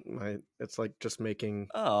 and it's like just making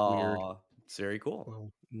weird It's very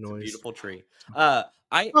cool. It's a noise. beautiful tree. thank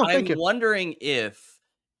I'm you. wondering if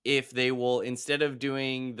they will, instead of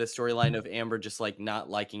doing the storyline of Amber just like not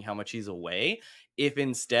liking how much he's away, if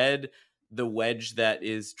instead the wedge that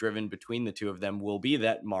is driven between the two of them will be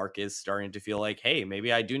that Mark is starting to feel like, hey,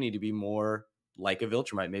 maybe I do need to be more like a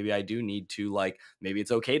Viltrumite. Maybe I do need to, like, maybe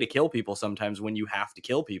it's okay to kill people sometimes when you have to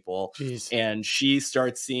kill people. Jeez. And she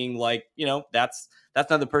starts seeing like, you know, that's not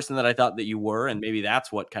the person that I thought that you were, and maybe that's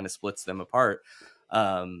what kind of splits them apart.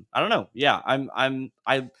 I don't know. Yeah,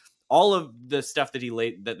 I all of the stuff that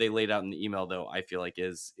they laid out in the email, though, I feel like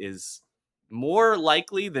is more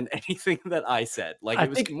likely than anything that I said. Like, it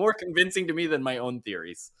was more convincing to me than my own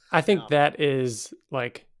theories. I think that is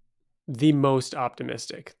like the most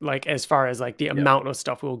optimistic, like as far as like the amount of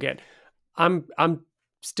stuff we'll get. I'm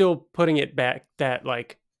still putting it back that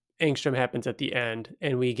like Angstrom happens at the end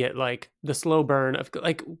and we get like the slow burn of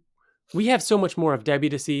like, we have so much more of Debbie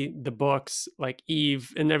to see, the books, like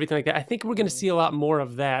Eve and everything like that. I think we're going to see a lot more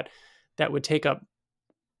of that would take up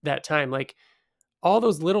that time. Like all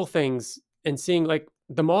those little things, and seeing like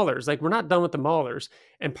the Maulers, like we're not done with the Maulers.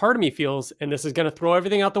 And part of me feels, and this is going to throw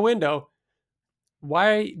everything out the window,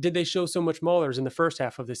 why did they show so much Maulers in the first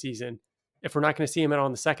half of the season if we're not going to see him at all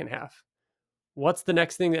in the second half? What's the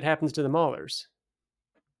next thing that happens to the Maulers?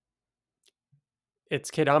 It's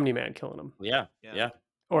Kid Omni-Man killing him. Yeah.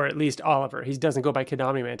 Or at least Oliver. He doesn't go by Kid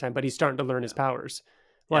Omni-Man time, but he's starting to learn his powers.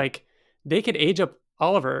 Like they could age up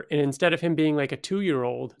Oliver, and instead of him being like a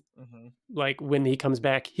 2-year-old, like when he comes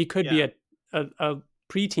back, he could be a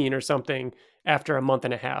preteen or something after a month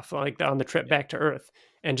and a half, like on the trip back to Earth,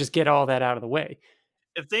 and just get all that out of the way.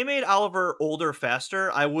 If they made Oliver older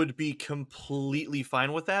faster, I would be completely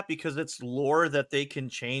fine with that, because it's lore that they can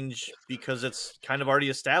change, because it's kind of already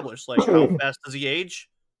established. Like, how fast does he age?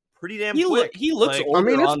 Pretty damn quick. He looks like,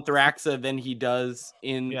 older on Thraxa than he does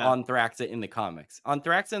on Thraxa in the comics. On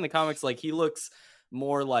Thraxa in the comics, like he looks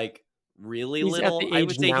more like really he's little. At the age I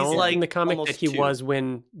would say now he's like in the comic that he 2. was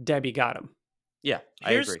when Debbie got him. Yeah,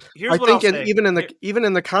 I agree. Here's I what think I'll say. even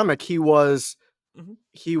in the comic, he was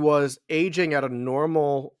aging at a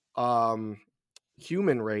normal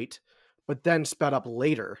human rate, but then sped up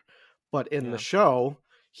later. But in the show,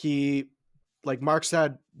 he, like Mark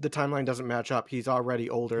said, the timeline doesn't match up. He's already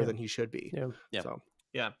older than he should be. So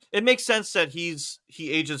it makes sense that he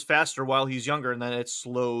ages faster while he's younger, and then it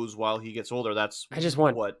slows while he gets older. That's I just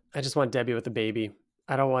want Debbie with a baby.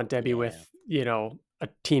 I don't want Debbie with, you know, a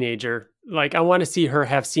teenager. Like I want to see her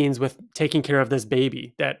have scenes with taking care of this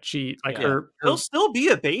baby that she like he'll still be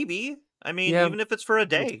a baby. I mean, even if it's for a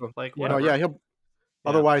day, like whatever. he'll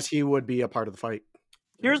otherwise he would be a part of the fight.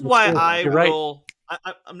 Here's why I will.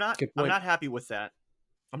 Right. I'm not happy with that.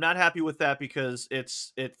 I'm not happy with that because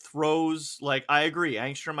it throws, like, I agree.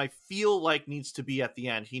 Angstrom, I feel like, needs to be at the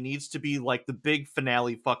end. He needs to be like the big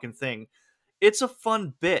finale fucking thing. It's a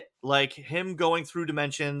fun bit, like him going through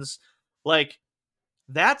dimensions, like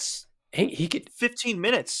that's he could 15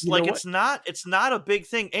 minutes. Like it's not a big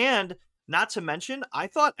thing. And not to mention, I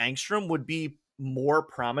thought Angstrom would be more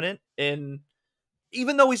prominent in,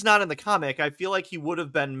 even though he's not in the comic, I feel like he would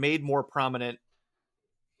have been made more prominent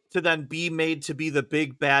to then be made to be the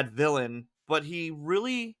big bad villain, but he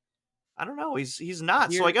really, I don't know, he's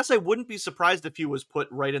not. So I guess I wouldn't be surprised if he was put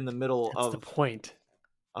right in the middle of the point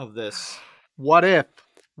of this. What if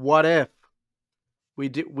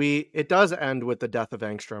it does end with the death of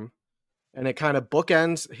Angstrom, and it kind of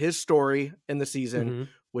bookends his story in the season,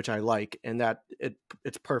 which I like, and that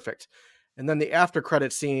it's perfect. And then the after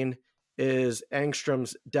credit scene is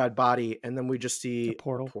Angstrom's dead body, and then we just see a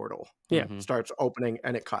portal. Starts opening,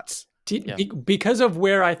 and it cuts. Because of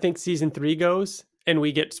where I think season 3 goes, and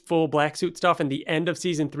we get full black suit stuff, and the end of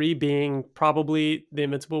season 3 being probably the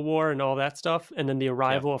Invincible War and all that stuff, and then the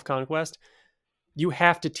arrival of Conquest, you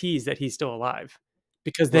have to tease that he's still alive,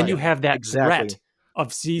 because then you have that threat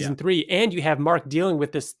of season 3, and you have Mark dealing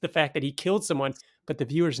with the fact that he killed someone, but the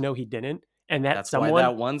viewers know he didn't, and that That's someone why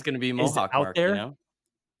that one's going to be Mohawk out Mark, there. you know?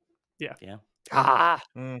 Yeah. Yeah. God.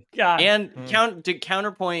 And to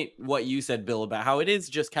counterpoint what you said, Bill, about how it is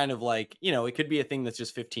just kind of like, you know, it could be a thing that's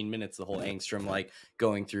just 15 minutes, the whole angstrom, like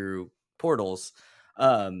going through portals.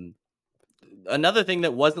 Another thing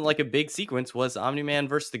that wasn't like a big sequence was Omni-Man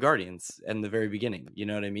versus the Guardians in the very beginning. You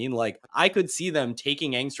know what I mean? Like, I could see them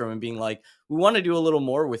taking Angstrom and being like, we want to do a little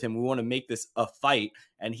more with him. We want to make this a fight.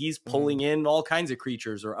 And he's pulling in all kinds of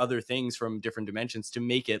creatures or other things from different dimensions to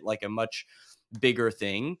make it like a much bigger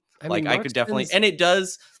thing. I could definitely, and it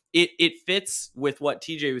does, it fits with what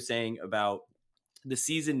TJ was saying about the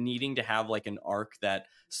season needing to have like an arc that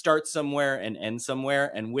starts somewhere and ends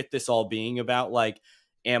somewhere. And with this all being about like,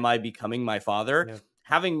 am I becoming my father? Yeah.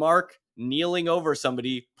 Having Mark kneeling over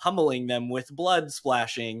somebody, pummeling them with blood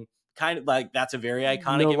splashing, kind of like that's a very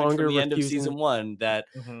iconic image from the end of season 1 that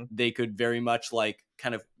they could very much like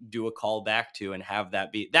kind of do a call back to and have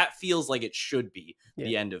that be, that feels like it should be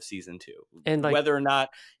the end of season 2. And like, whether or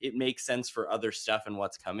not it makes sense for other stuff and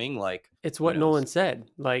what's coming, like it's what Nolan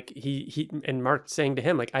said. Like he and Mark saying to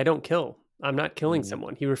him, like, I don't kill. I'm not killing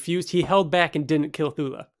someone. He refused. He held back and didn't kill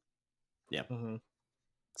Thula. Yeah.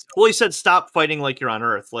 Well, he said, stop fighting like you're on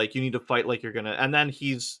Earth. Like, you need to fight like you're gonna. And then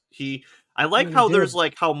I like how there's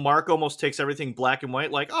like how Mark almost takes everything black and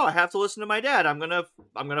white. Like, oh, I have to listen to my dad. I'm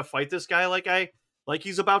gonna fight this guy like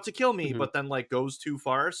he's about to kill me. But then like goes too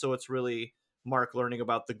far. So it's really Mark learning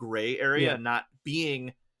about the gray area and not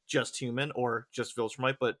being just human or just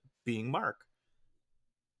Viltrumite, but being Mark.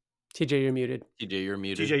 TJ, you're muted.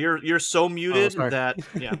 TJ, you're so muted that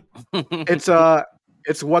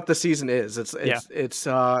It's what the season is. It's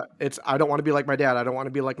I don't want to be like my dad. I don't want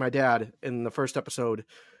to be like my dad in the first episode.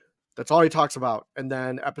 That's all he talks about. And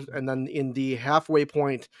then in the halfway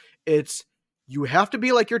point, it's you have to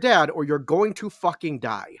be like your dad or you're going to fucking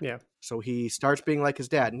die. Yeah. So he starts being like his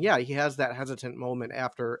dad. And yeah, he has that hesitant moment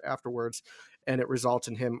afterwards, and it results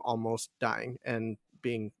in him almost dying and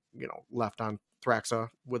being, left on Thraxa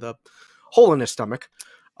with a hole in his stomach.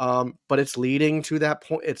 But it's leading to that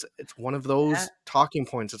point. It's one of those talking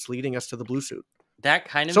points. It's leading us to the blue suit. That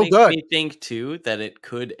kind of makes me think too that it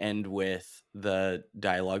could end with the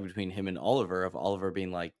dialogue between him and Oliver, of Oliver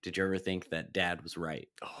being like, "Did you ever think that Dad was right?"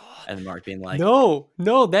 And Mark being like, "No,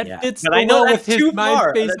 that fits so well with his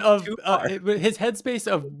mind space of his headspace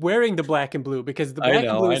of wearing the black and blue, because the black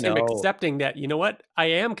and blue is him accepting that, you know what, I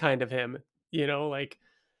am kind of him." Like.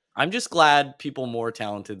 I'm just glad people more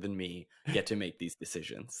talented than me get to make these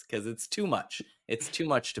decisions, because it's too much. It's too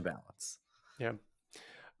much to balance. Yeah.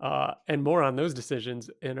 And more on those decisions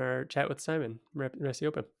in our chat with Simon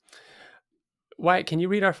Resiopa. Wyatt, can you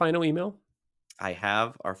read our final email? I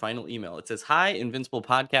have our final email. It says, "Hi, Invincible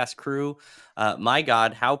podcast crew. My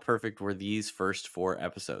God, how perfect were these first 4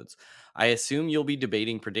 episodes? I assume you'll be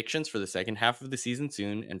debating predictions for the second half of the season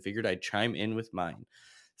soon, and figured I'd chime in with mine.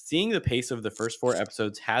 Seeing the pace of the first 4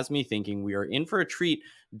 episodes has me thinking we are in for a treat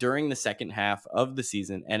during the second half of the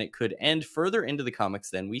season, and it could end further into the comics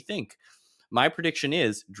than we think. My prediction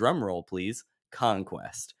is, drum roll please,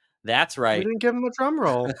 Conquest." That's right. We didn't give him a drum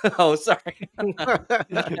roll. Oh, sorry.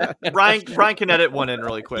 Ryan can edit one in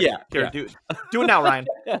really quick. Yeah. Here, do it now, Ryan.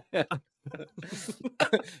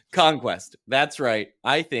 Conquest. That's right.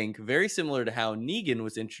 I think, very similar to how Negan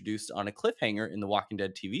was introduced on a cliffhanger in the Walking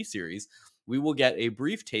Dead TV series, we will get a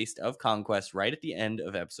brief taste of Conquest right at the end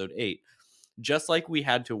of episode 8. Just like we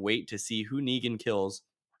had to wait to see who Negan kills,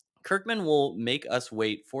 Kirkman will make us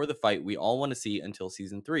wait for the fight we all want to see until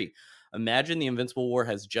season 3. Imagine the Invincible War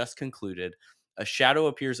has just concluded. A shadow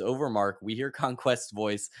appears over Mark. We hear Conquest's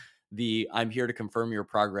voice. The "I'm here to confirm your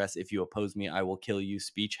progress. If you oppose me, I will kill you"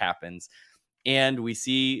 speech happens. And we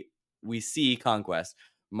see Conquest.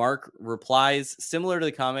 Mark replies similar to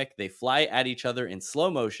the comic. They fly at each other in slow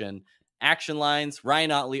motion. Action lines,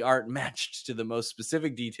 Ryan Ottley art matched to the most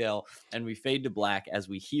specific detail, and we fade to black as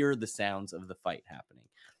we hear the sounds of the fight happening.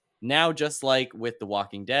 Now, just like with The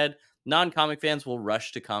Walking Dead, non-comic fans will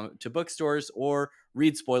rush to bookstores or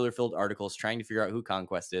read spoiler-filled articles trying to figure out who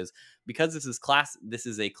Conquest is. Because this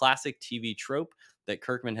is a classic TV trope that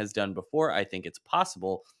Kirkman has done before, I think it's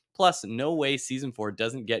possible. Plus, no way season 4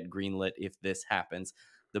 doesn't get greenlit if this happens.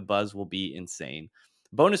 The buzz will be insane.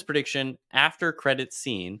 Bonus prediction, after credits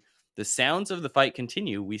scene, the sounds of the fight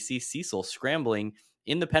continue. We see Cecil scrambling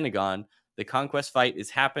in the Pentagon. The Conquest fight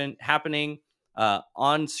is happening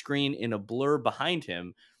on screen in a blur behind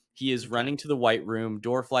him. He is running to the White Room.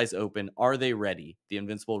 Door flies open. Are they ready? The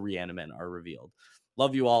Invincible Reanimen are revealed.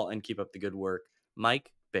 Love you all and keep up the good work.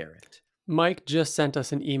 Mike Barrett. Mike just sent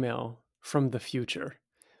us an email from the future.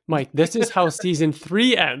 Mike, this is how season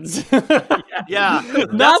 3 ends. Yeah.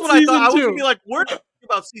 That's what I thought. I was going to be like,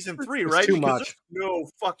 about season 3, It's right? too Because much. there's no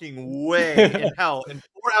fucking way in hell in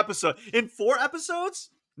 4 episodes.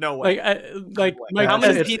 No way. Like way. Mike How Yeah,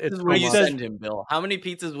 many says, it's pizzas too will you much. send him, Bill? How many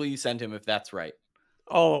pizzas will you send him if that's right?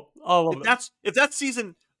 all of If them. that's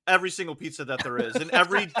season, every single pizza that there is in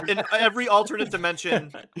every alternate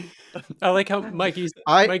dimension. I like how Mike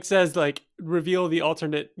says, like, reveal the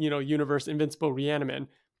alternate, universe Invincible Reaniman.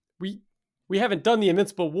 We haven't done the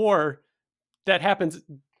Invincible War that happens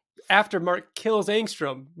after Mark kills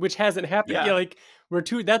Angstrom, which hasn't happened. Yeah. Yeah, like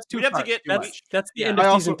that's too We'd have to far. get- That's the yeah. end of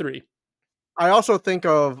I season also- 3. I also think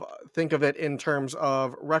of it in terms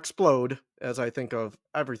of Rexplode, as I think of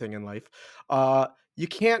everything in life. You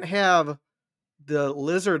can't have the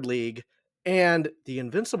Lizard League and the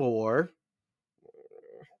Invincible War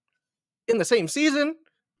in the same season.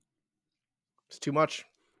 It's too much.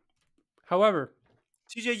 However,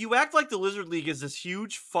 TJ, you act like the Lizard League is this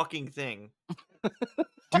huge fucking thing.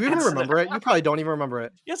 Do you even remember it? You probably don't even remember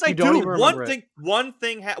it. Yes, I You don't do. even remember it. One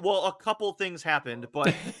thing. Well, a couple things happened,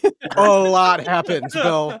 but A lot happens,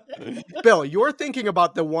 Bill. Bill, you're thinking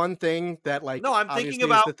about the one thing that, like, no, I'm obviously thinking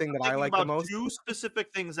about is the thing that I thinking like the about most. 2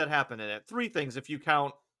 specific things that happen in it. 3 things if you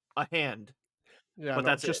count a hand. Yeah, but no,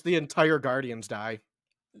 that's just the entire Guardians die.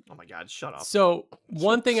 Oh my god, shut up. so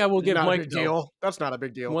one thing I will give Not a Mike big though, deal. That's not a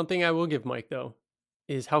big deal. one thing I will give Mike though,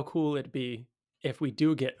 is how cool it'd be if we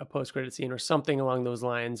do get a post-credit scene or something along those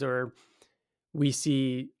lines, or we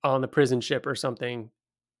see on the prison ship or something,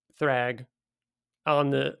 Thrag on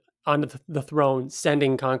the throne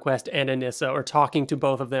sending Conquest and Anissa, or talking to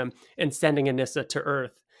both of them and sending Anissa to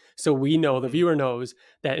Earth, so we know, the viewer knows,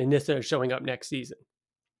 that Anissa is showing up next season.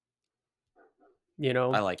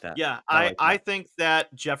 I like that. Yeah, I like I that. think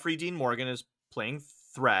that Jeffrey Dean Morgan is playing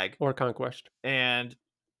Thrag, or Conquest. and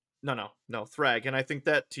no, Thrag, and I think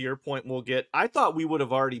that, to your point, we'll get. I thought we would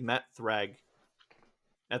have already met Thrag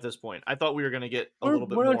at this point. I thought we were going to get a little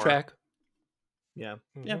bit We're more on track. Yeah.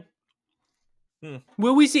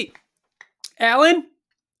 Will we see Alan?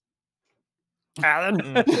 Alan.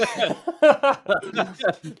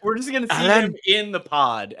 We're just gonna see Alan. him in the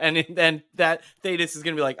pod, and then that Thetis is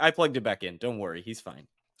gonna be like, "I plugged it back in. Don't worry, he's fine."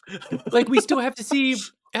 Like, we still have to see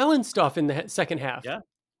Alan stuff in the second half. Yeah.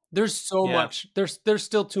 There's so Yeah. much. There's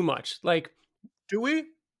still too much. Like, Do we?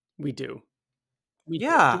 we do.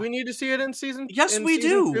 Yeah. Do we need to see it in season? Yes, in we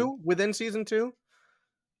season do. 2? Within season 2?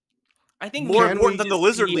 I think More we important need than the to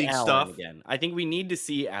Lizard see League Alan stuff. again. I think we need to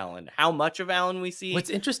see Alan. How much of Alan we see? What's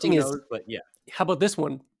Who interesting is, knows, but yeah. how about this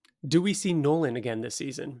one? Do we see Nolan again this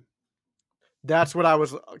season? That's what I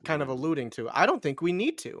was kind of alluding to. I don't think we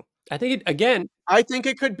need to. I think again. I think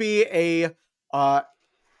it could be a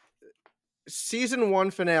season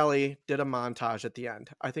 1 finale did a montage at the end.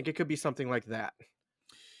 I think it could be something like that.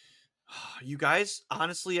 You guys,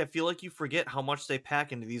 honestly, I feel like you forget how much they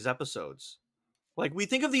pack into these episodes. Like, we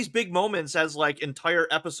think of these big moments as like entire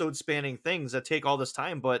episode spanning things that take all this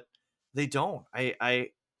time, but they don't. I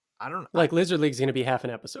don't know. Like, Lizard League's going to be half an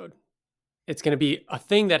episode. It's going to be a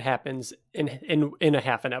thing that happens in a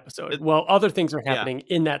half an episode. Well, other things are happening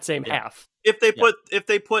in that same half. If they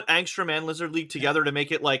put Angstrom and Lizard League together to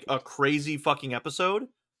make it like a crazy fucking episode.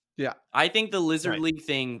 Yeah. I think the Lizard Right. League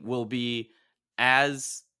thing will be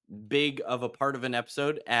as big of a part of an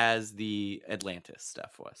episode as the Atlantis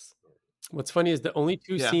stuff was. What's funny is the only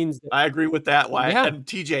two scenes. I agree with that. Why? Yeah. And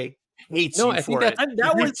TJ hates No, you I think for it.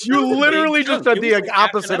 That was You literally just said It the was like half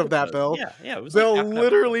an opposite of that, episode. Bill. Yeah, it was Bill like half an episode.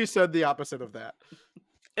 literally said the opposite of that.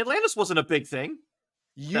 Atlantis wasn't a big thing.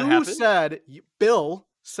 You happened? said, Bill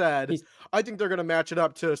said, He's- I think they're going to match it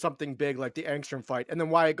up to something big like the Angstrom fight. And then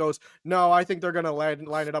Wyatt goes, no, I think they're going to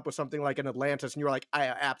line it up with something like an Atlantis. And you were like, I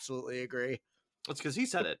absolutely agree. That's because he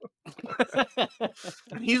said it.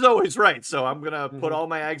 And he's always right. So I'm going to put all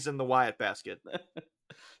my eggs in the Wyatt basket.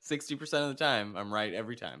 60% of the time, I'm right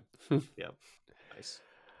every time. Nice.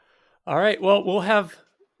 All right. Well, we'll have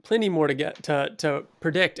plenty more to get to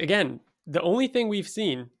predict. Again, the only thing we've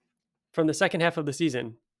seen from the second half of the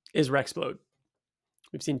season is Rexplode.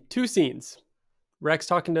 We've seen 2 scenes: Rex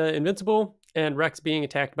talking to Invincible and Rex being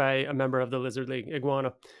attacked by a member of the Lizard League,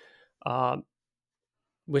 Iguana.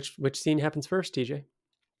 Which scene happens first, TJ?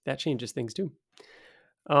 That changes things too.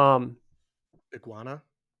 Iguana?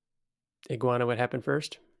 Iguana would happen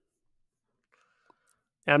first.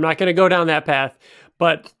 I'm not going to go down that path,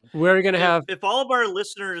 but we're going to have. If all of our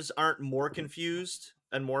listeners aren't more confused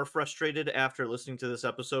and more frustrated after listening to this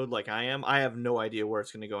episode like I am, I have no idea where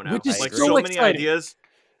it's going to go now. Which is like so many exciting. ideas.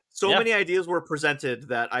 Yeah. Many ideas were presented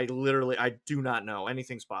that I do not know.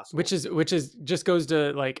 Anything's possible. Which is just goes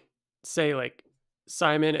to like say like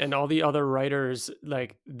Simon and all the other writers,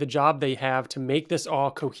 like the job they have to make this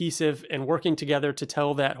all cohesive and working together to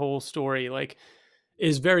tell that whole story. Like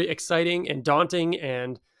is very exciting and daunting,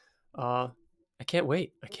 and I can't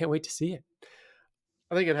wait. I can't wait to see it.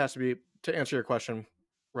 I think it has to be, to answer your question,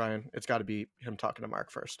 Ryan, it's got to be him talking to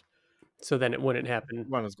Mark first. So then it wouldn't happen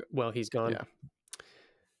while he's gone.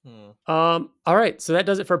 Yeah. All right. So that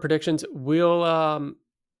does it for predictions. We'll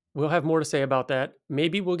have more to say about that.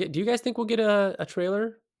 Maybe we'll get, do you guys think we'll get a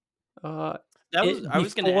trailer? I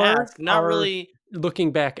was going to ask, not really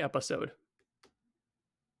looking back episode.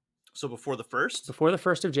 So before the 1st? Before the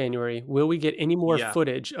 1st of January, will we get any more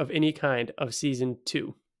footage of any kind of season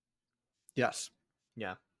 2? Yes.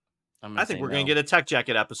 Yeah. I think we're going to get a Tech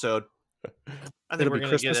Jacket episode. I think It'll be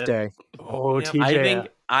Christmas Day. Oh, Yep. TJ.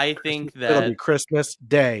 I think that It'll be Christmas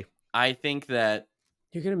Day. I think that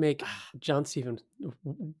You're going to make John Stevens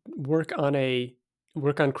work on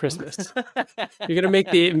Christmas. You're going to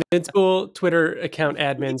make the Invincible Twitter account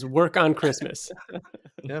admins work on Christmas.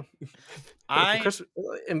 Yeah.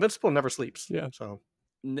 Invincible never sleeps. Yeah. So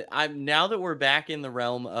now that we're back in the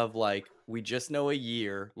realm of like, we just know a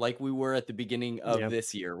year, like we were at the beginning of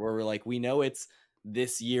this year, where we're like, we know it's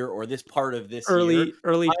this year or this part of this year.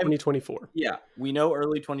 Early 2024. Yeah. We know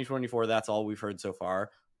early 2024. That's all we've heard so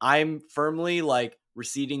far. I'm firmly like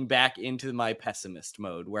receding back into my pessimist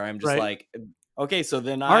mode where I'm just like, okay, so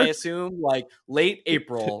then I assume like late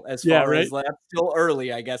April as far as that's still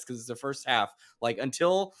early, I guess, because it's the first half. Like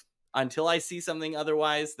until I see something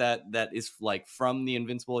otherwise that is like from the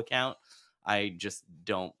Invincible account, I just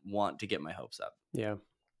don't want to get my hopes up. Yeah.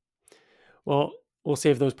 Well, we'll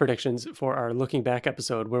save those predictions for our looking back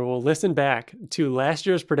episode where we'll listen back to last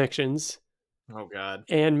year's predictions. Oh God.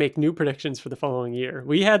 And make new predictions for the following year.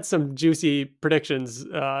 We had some juicy predictions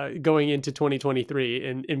going into 2023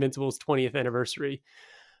 in Invincible's 20th anniversary.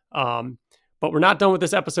 But we're not done with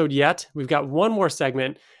this episode yet. We've got one more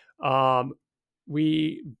segment. Now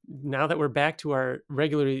that we're back to our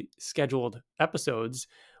regularly scheduled episodes,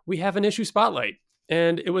 we have an issue spotlight.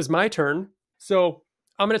 And it was my turn. So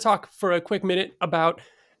I'm going to talk for a quick minute about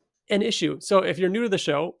an issue. So if you're new to the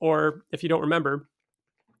show, or if you don't remember,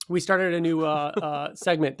 we started a new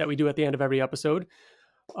segment that we do at the end of every episode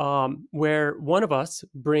where one of us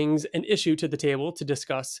brings an issue to the table to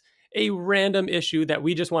discuss a random issue that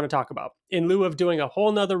we just want to talk about. In lieu of doing a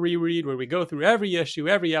whole nother reread where we go through every issue,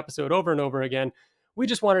 every episode over and over again, we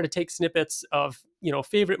just wanted to take snippets of,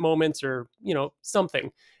 favorite moments or,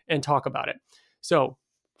 something and talk about it. So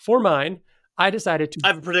for mine, I decided to... I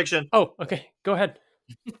have a prediction. Oh, okay. Go ahead.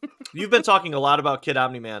 You've been talking a lot about Kid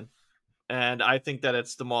Omni-Man. And I think that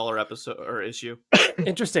it's the Mauler episode or issue.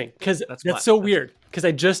 Interesting, because that's so weird. Because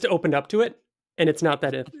I just opened up to it, and it's not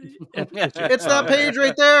that. It's that page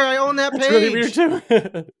right there. I own that page. It's really weird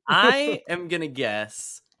too. I am gonna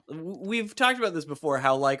guess. We've talked about this before.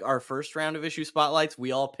 How like our first round of issue spotlights,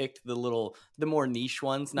 we all picked the more niche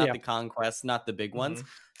ones, not the conquests, not the big ones.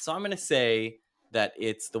 So I'm gonna say that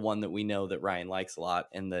it's the one that we know that Ryan likes a lot,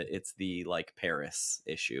 and that it's the like Paris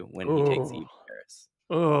issue when he takes Eve to Paris.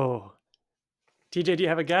 Oh. TJ, do you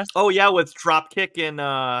have a guess? Oh yeah, with Dropkick and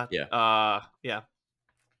yeah.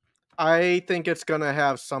 I think it's gonna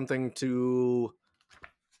have something to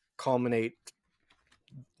culminate,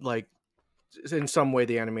 like in some way,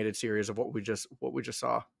 the animated series of what we just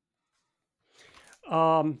saw.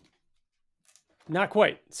 Not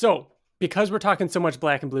quite. So because we're talking so much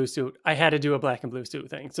black and blue suit, I had to do a black and blue suit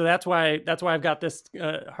thing. So that's why I've got this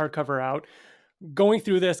hardcover out. Going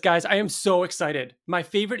through this, guys, I am so excited. My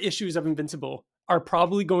favorite issues of Invincible are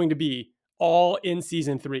probably going to be all in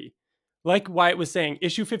season 3. Like Wyatt was saying,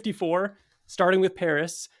 issue 54, starting with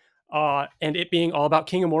Paris, and it being all about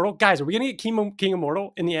King Immortal. Guys, are we going to get King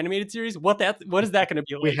Immortal in the animated series? What is that going to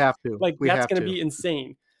be like? We have to. That's going to be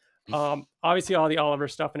insane. Obviously, all the Oliver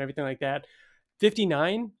stuff and everything like that.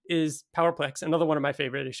 59 is Powerplex, another one of my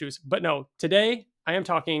favorite issues. But no, today I am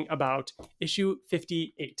talking about issue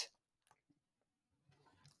 58.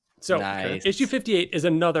 So nice. Issue 58 is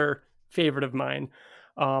another favorite of mine.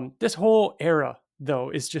 This whole era, though,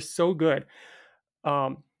 is just so good.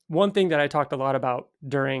 One thing that I talked a lot about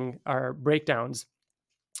during our breakdowns,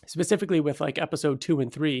 specifically with like episode 2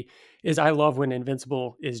 and 3, is I love when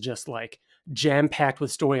Invincible is just like jam-packed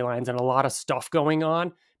with storylines and a lot of stuff going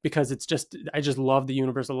on, because I just love the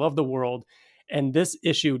universe. I love the world. And this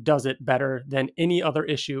issue does it better than any other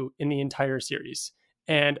issue in the entire series.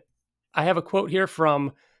 And I have a quote here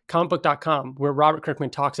from comicbook.com where Robert Kirkman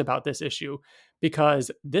talks about this issue,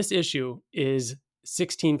 because this issue is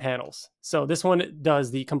 16 panels. So this one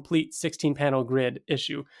does the complete 16 panel grid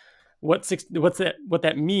issue. What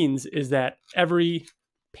that means is that every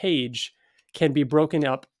page can be broken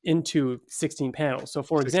up into 16 panels. So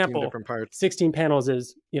for 16 example, different parts. 16 panels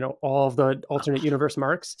is, all of the alternate universe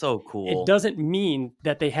marks. So cool. It doesn't mean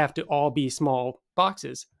that they have to all be small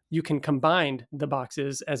boxes. You can combine the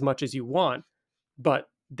boxes as much as you want, but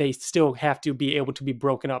they still have to be able to be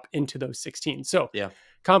broken up into those 16. So Yeah.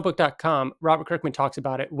 comicbook.com, Robert Kirkman talks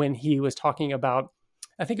about it when he was talking about,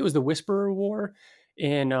 I think it was the Whisperer War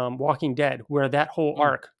in Walking Dead, where that whole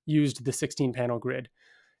arc used the 16 panel grid.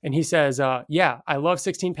 And he says, yeah, I love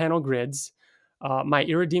 16 panel grids. My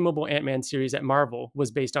Irredeemable Ant-Man series at Marvel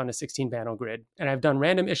was based on a 16 panel grid. And I've done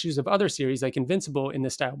random issues of other series like Invincible in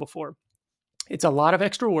this style before. It's a lot of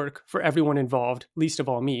extra work for everyone involved, least of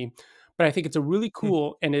all me. But I think it's a really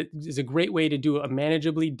cool and it is a great way to do a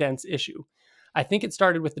manageably dense issue. I think it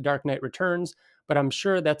started with The Dark Knight Returns, but I'm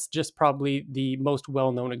sure that's just probably the most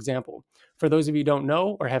well-known example. For those of you who don't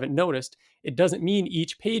know or haven't noticed, it doesn't mean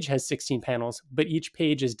each page has 16 panels, but each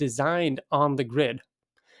page is designed on the grid,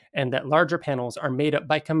 and that larger panels are made up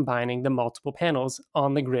by combining the multiple panels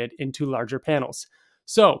on the grid into larger panels.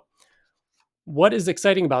 So what is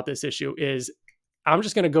exciting about this issue is I'm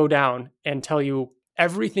just going to go down and tell you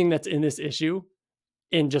everything that's in this issue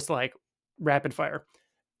in just like rapid fire.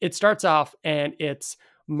 It starts off and it's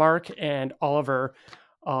Mark and Oliver,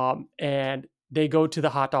 and they go to the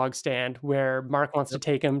hot dog stand where Mark wants to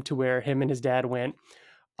take him to where him and his dad went.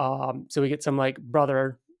 So we get some like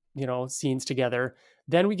brother, scenes together.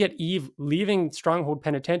 Then we get Eve leaving Stronghold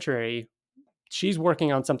Penitentiary. She's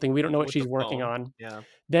working on something. We don't know what she's working on. Yeah.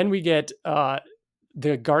 Then we get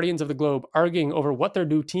the Guardians of the Globe arguing over what their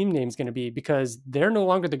new team name is going to be, because they're no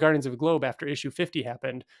longer the Guardians of the Globe after issue 50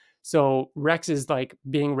 happened. So Rex is like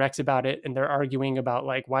being Rex about it, and they're arguing about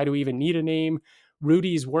like, why do we even need a name?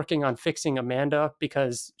 Rudy's working on fixing Amanda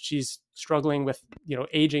because she's struggling with,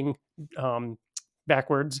 aging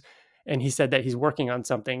backwards. And he said that he's working on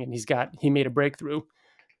something and he made a breakthrough.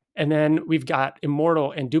 And then we've got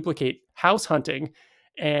Immortal and Duplicate house hunting.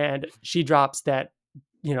 And she drops that,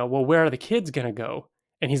 well, where are the kids going to go?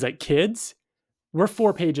 And he's like, kids? We're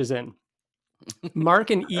 4 pages in.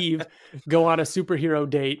 Mark and Eve go on a superhero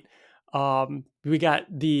date. We got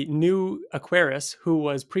the new Aquarius, who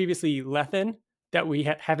was previously Lethan, that we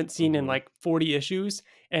haven't seen in like 40 issues.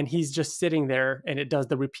 And he's just sitting there and it does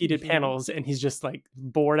the repeated panels and he's just like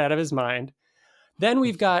bored out of his mind. Then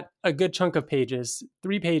we've got a good chunk of pages,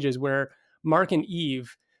 3 pages, where Mark and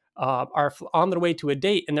Eve are on their way to a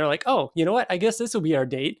date. And they're like, oh, you know what? I guess this will be our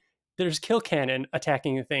date. There's Kill Cannon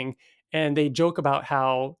attacking the thing. And they joke about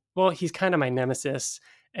how, well, he's kind of my nemesis.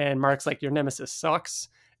 And Mark's like, your nemesis sucks.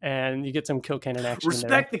 And you get some Kill Cannon action.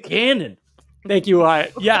 Respect the canon. Thank you,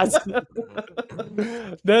 Wyatt. Yes.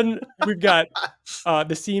 Then we've got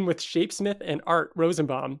the scene with Shapesmith and Art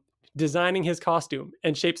Rosenbaum designing his costume.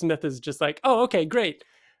 And Shapesmith is just like, oh, okay, great.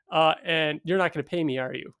 And you're not going to pay me,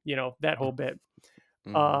 are you? That whole bit.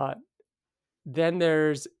 Then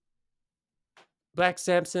there's Black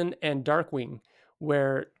Samson and Darkwing,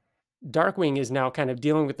 where Darkwing is now kind of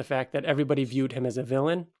dealing with the fact that everybody viewed him as a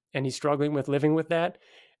villain and he's struggling with living with that.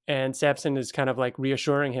 And Samson is kind of like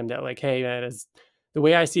reassuring him that like, hey, man, the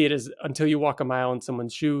way I see it is until you walk a mile in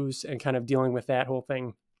someone's shoes, and kind of dealing with that whole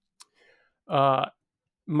thing.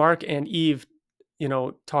 Mark and Eve,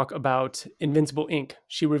 talk about Invincible Inc.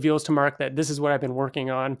 She reveals to Mark that this is what I've been working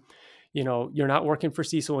on. You're not working for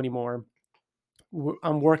Cecil anymore.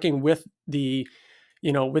 I'm working with with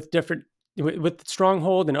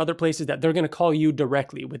Stronghold and other places that they're going to call you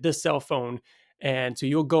directly with this cell phone. And so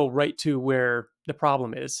you'll go right to where the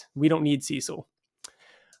problem is. We don't need Cecil.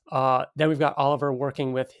 Then we've got Oliver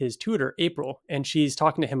working with his tutor, April, and she's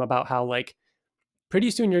talking to him about how like, pretty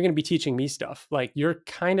soon you're going to be teaching me stuff. Like you're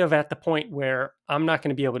kind of at the point where I'm not going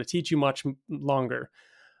to be able to teach you much longer,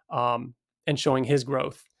 and showing his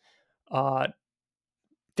growth.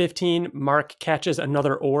 15, Mark catches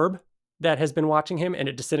another orb that has been watching him and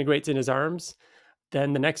it disintegrates in his arms.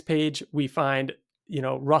 Then the next page we find,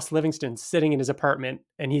 Russ Livingston sitting in his apartment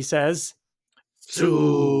and he says,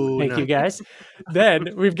 soon. Thank you, guys.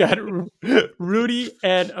 Then we've got Rudy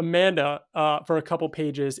and Amanda for a couple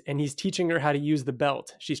pages, and he's teaching her how to use the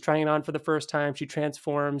belt. She's trying it on for the first time. She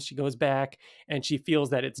transforms, she goes back, and she feels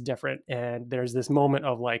that it's different. And there's this moment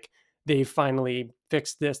of like, they've finally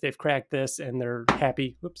fixed this, they've cracked this, and they're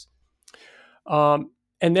happy. Whoops. And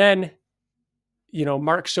then,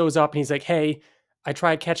 Mark shows up and he's like, hey, I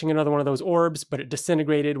tried catching another one of those orbs, but it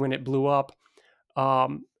disintegrated when it blew up. I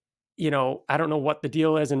don't know what the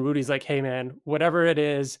deal is. And Rudy's like, hey man, whatever it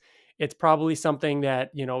is, it's probably something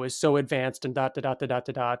that, is so advanced and ...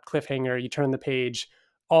 cliffhanger. You turn the page,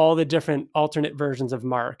 all the different alternate versions of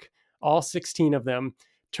Mark, all 16 of them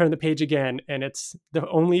turn the page again, and it's the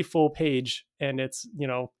only full page, and it's, you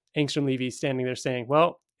know, Angstrom Levy standing there saying,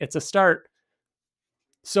 well, it's a start.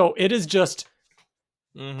 So it is just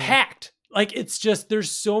packed. Like, it's just,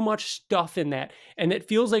 there's so much stuff in that. And it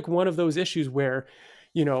feels like one of those issues where,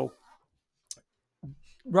 you know,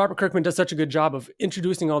 Robert Kirkman does such a good job of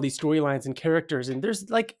introducing all these storylines and characters. And there's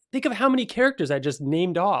like, think of how many characters I just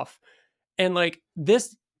named off. And like,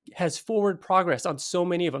 this has forward progress on so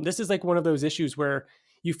many of them. This is like one of those issues where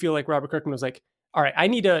you feel like Robert Kirkman was like, all right, I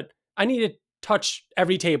need to touch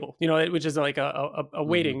every table, you know, which is like a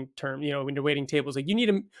waiting term, you know, when you're waiting tables, like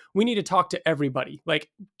we need to talk to everybody,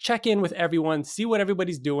 like check in with everyone, see what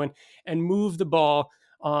everybody's doing, and move the ball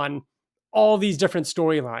on all these different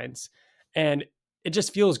storylines. And it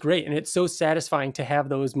just feels great. And it's so satisfying to have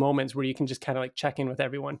those moments where you can just kind of like check in with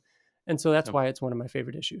everyone. And so that's why it's one of my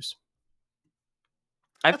favorite issues.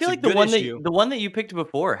 I feel like the one that you picked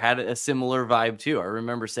before had a similar vibe too. I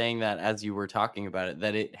remember saying that as you were talking about it,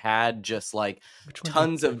 that it had just like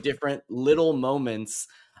tons of different little moments.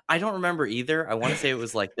 I don't remember either. I want to say it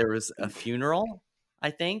was like there was a funeral.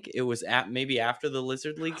 I think it was maybe after the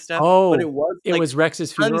Lizard League stuff. Oh, but it was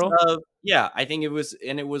Rex's funeral. I think it was,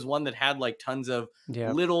 and it was one that had like tons of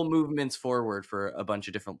little movements forward for a bunch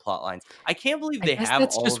of different plot lines. I can't believe they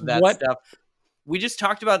have all of that stuff. We just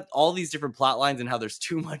talked about all these different plot lines and how there's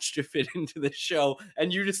too much to fit into the show.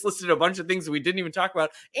 And you just listed a bunch of things that we didn't even talk about.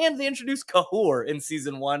 And they introduced Kahor in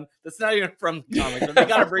season 1. That's not even from the comic, but they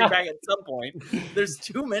got to bring back at some point. There's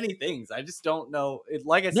too many things. I just don't know.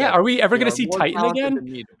 Like I said, are we ever going to see Titan again?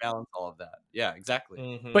 Need to balance all of that. Yeah,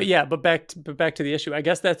 exactly. But back to the issue. I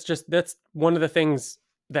guess that's one of the things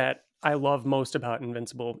that I love most about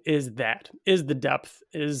Invincible is the depth,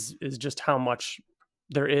 is just how much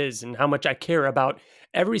there is and how much I care about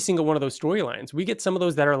every single one of those storylines. We get some of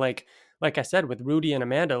those that are like I said, with Rudy and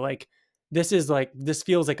Amanda, like this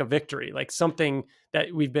feels like a victory, like something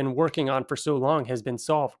that we've been working on for so long has been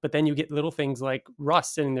solved. But then you get little things like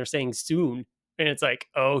Russ sitting there saying soon, and it's like,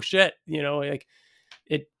 oh shit, you know, like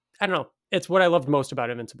I don't know. It's what I loved most about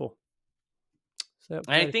Invincible. So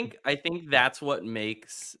I think that's what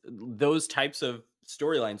makes those types of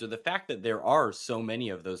storylines, or the fact that there are so many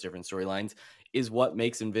of those different storylines, is what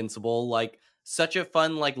makes Invincible like such a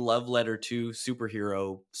fun like love letter to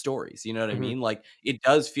superhero stories. You know what I mean? Like, it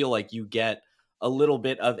does feel like you get a little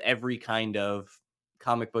bit of every kind of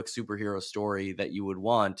comic book superhero story that you would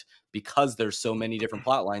want, because there's so many different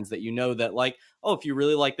plot lines that you know that like, oh, if you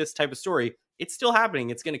really like this type of story, it's still happening.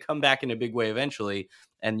 It's going to come back in a big way eventually.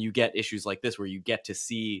 And you get issues like this where you get to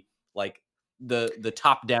see like the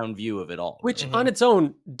top down view of it all, which on its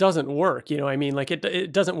own doesn't work. You know, I mean, like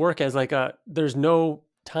it doesn't work as like there's no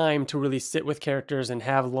time to really sit with characters and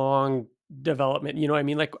have long development. You know, I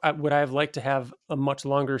mean, like would I have liked to have a much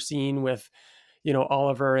longer scene with, you know,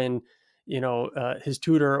 Oliver and, you know, his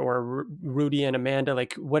tutor, or Rudy and Amanda?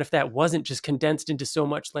 Like, what if that wasn't just condensed into so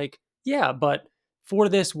much? Like, yeah, but for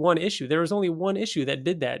this one issue, there was only one issue that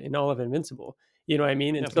did that in all of Invincible. You know what I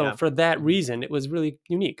mean? And so for that reason, it was really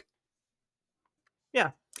unique.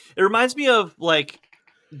 Yeah. It reminds me of like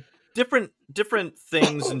different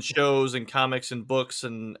things and shows and comics and books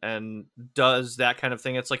and does that kind of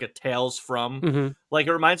thing. It's like a Tales from, like,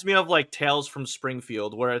 it reminds me of like Tales from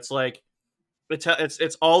Springfield, where it's like,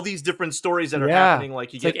 it's all these different stories that are happening.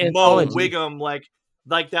 Like, you get like Mo, Wiggum,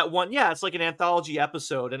 like that one. Yeah. It's like an anthology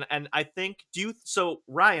episode. And I think, so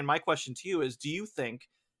Ryan, my question to you is, do you think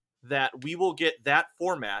that we will get that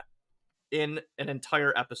format in an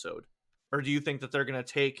entire episode? Or do you think that they're going to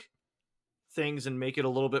take things and make it a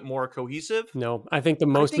little bit more cohesive? No, I think the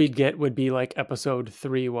most we'd get would be like episode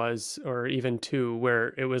 3 was, or even 2,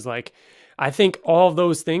 where it was like, I think all of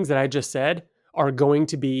those things that I just said are going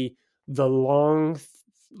to be the long,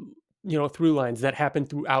 you know, through lines that happen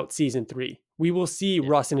throughout season 3. We will see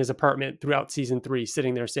Russ in his apartment throughout season 3,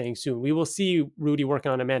 sitting there saying soon. We will see Rudy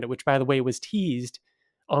working on Amanda, which, by the way, was teased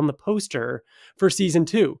on the poster for season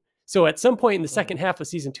 2. So at some point in the second half of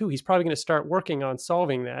season 2, he's probably going to start working on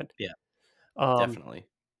solving that. Yeah, definitely.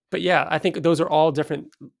 But yeah, I think those are all different,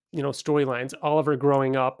 you know, storylines. Oliver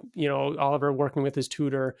growing up, you know, Oliver working with his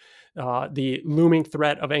tutor, the looming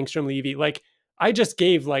threat of Angstrom Levy. Like, I just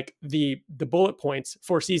gave like the bullet points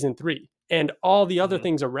for season 3, and all the other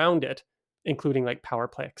things around it, including like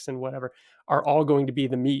Powerplex and whatever, are all going to be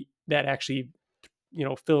the meat that actually, you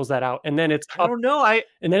know, fills that out. And then it's and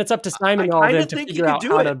then it's up to Simon and all of them to figure out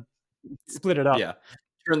how to split it up. Yeah.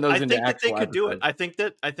 Turn those into I think that they could do it.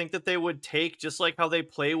 episodes. I think that they would take, just like how they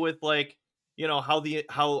play with like, you know, how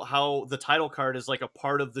the title card is like a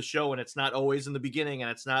part of the show, and it's not always in the beginning,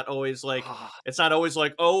 and it's not always like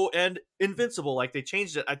oh, and Invincible, like they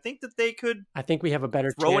changed it. I think that they could. I think we have a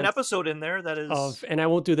better throw chance an episode in there that is and I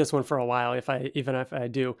won't do this one for a while even if I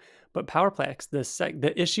do. But Powerplex,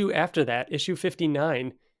 the issue after that, issue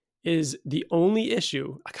 59, is the only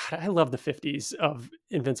issue. God, I love the 50s of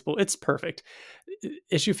Invincible. It's perfect.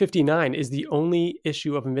 Issue 59 is the only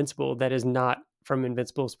issue of Invincible that is not from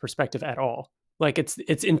Invincible's perspective at all. Like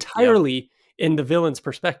it's entirely in the villain's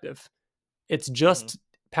perspective. It's just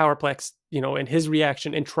Powerplex, you know, and his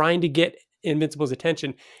reaction and trying to get Invincible's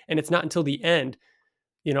attention. And it's not until the end,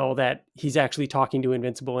 you know, that he's actually talking to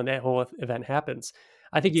Invincible and that whole event happens.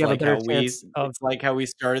 I think you have a better chance of... It's like how we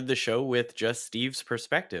started the show with just Steve's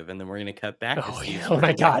perspective, and then we're going to cut back to Steve's oh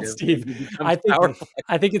my God, Steve. I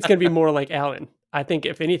think it's going to be more like Alan. I think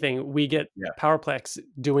if anything, we get Powerplex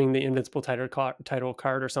doing the Invincible title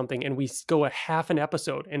card or something, and we go a half an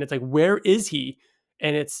episode, and it's like, where is he?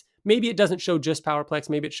 And it's, maybe it doesn't show just Powerplex,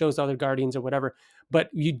 maybe it shows other Guardians or whatever, but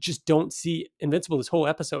you just don't see Invincible this whole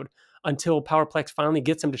episode until Powerplex finally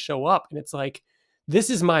gets him to show up. And it's like, this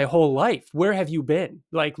is my whole life. Where have you been?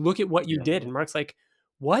 Like, look at what you did. And Mark's like,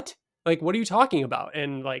 what? Like, what are you talking about?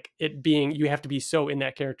 And like it being, you have to be so in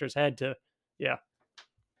that character's head to,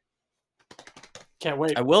 Can't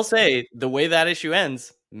wait. I will say the way that issue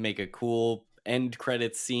ends, make a cool end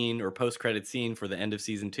credits scene or post credit scene for the end of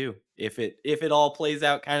season 2. If it all plays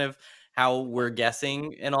out kind of how we're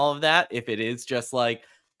guessing and all of that, if it is just like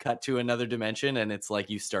cut to another dimension and it's like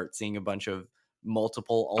you start seeing a bunch of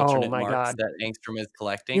multiple alternate marks that Angstrom is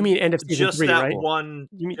collecting. You mean end of season 3, that right? one,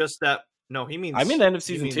 just that. No, he means. I mean end of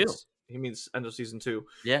season 2. He means end of season 2.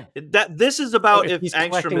 Yeah. That this is about if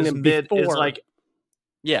Angstrom is mid is like.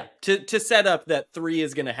 Yeah, to set up that 3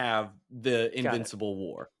 is going to have the Invincible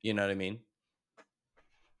War. You know what I mean?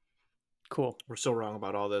 Cool. We're so wrong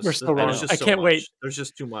about all this. We're so wrong. I can't wait. There's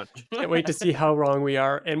just too much. Can't wait to see how wrong we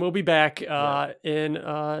are. And we'll be back in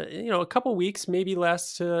a couple weeks, maybe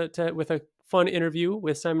less, with a fun interview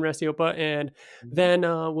with Simon Rasiopa. And then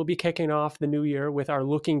we'll be kicking off the new year with our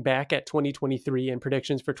looking back at 2023 and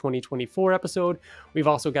predictions for 2024 episode. We've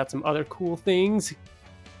also got some other cool things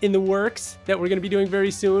in the works that we're going to be doing very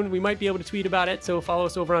soon. We might be able to tweet about it, so follow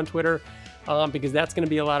us over on Twitter because that's going to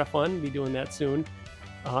be a lot of fun. We'll be doing that soon.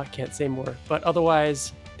 I can't say more, but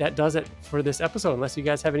otherwise that does it for this episode, unless you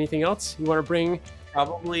guys have anything else you want to bring.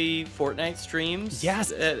 Probably Fortnite streams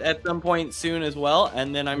yes at some point soon as well,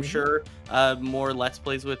 and then I'm sure more Let's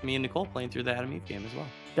Plays with me and Nicole playing through the Adam Eve game as well.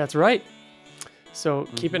 That's right, so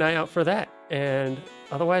keep an eye out for that. And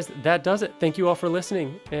otherwise that does it. Thank you all for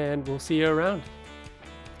listening, and we'll see you around.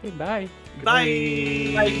 Okay, bye.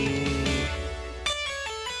 Bye. Bye.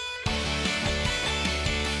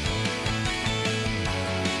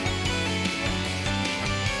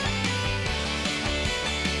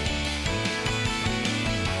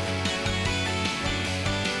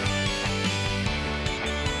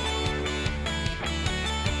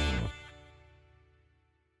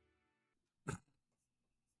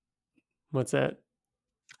 What's that?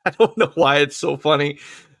 I don't know why it's so funny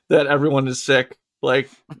that everyone is sick.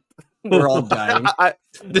 Like we're all dying. I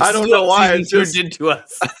don't know why it did to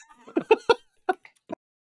us.